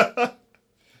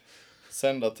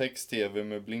 Sända text-tv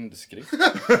med blindskrift.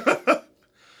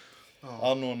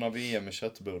 Anordna VM med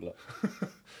köttbullar.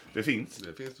 Det finns.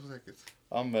 Det finns det säkert.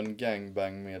 Använd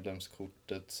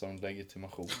gangbang-medlemskortet som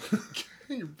legitimation.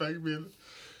 Gangbang-medlem.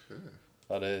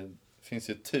 Ja, det finns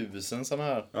ju 1000 sådana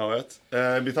här. Jag vet.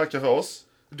 Vi tackar för oss.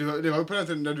 Det var ju på den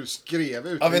tiden när du skrev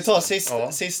ut. Ja, vi tar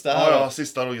listan. sista här. Ja,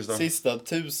 sista då Gustav. Sista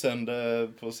 1000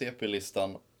 på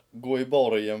CP-listan. Gå i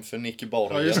borgen för Nick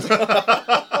Borgen. Ja, just det.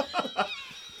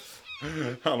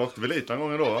 Han åkte väl lite en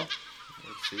gång då, va?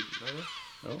 Ja.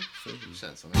 Ja. Det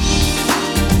känns som det.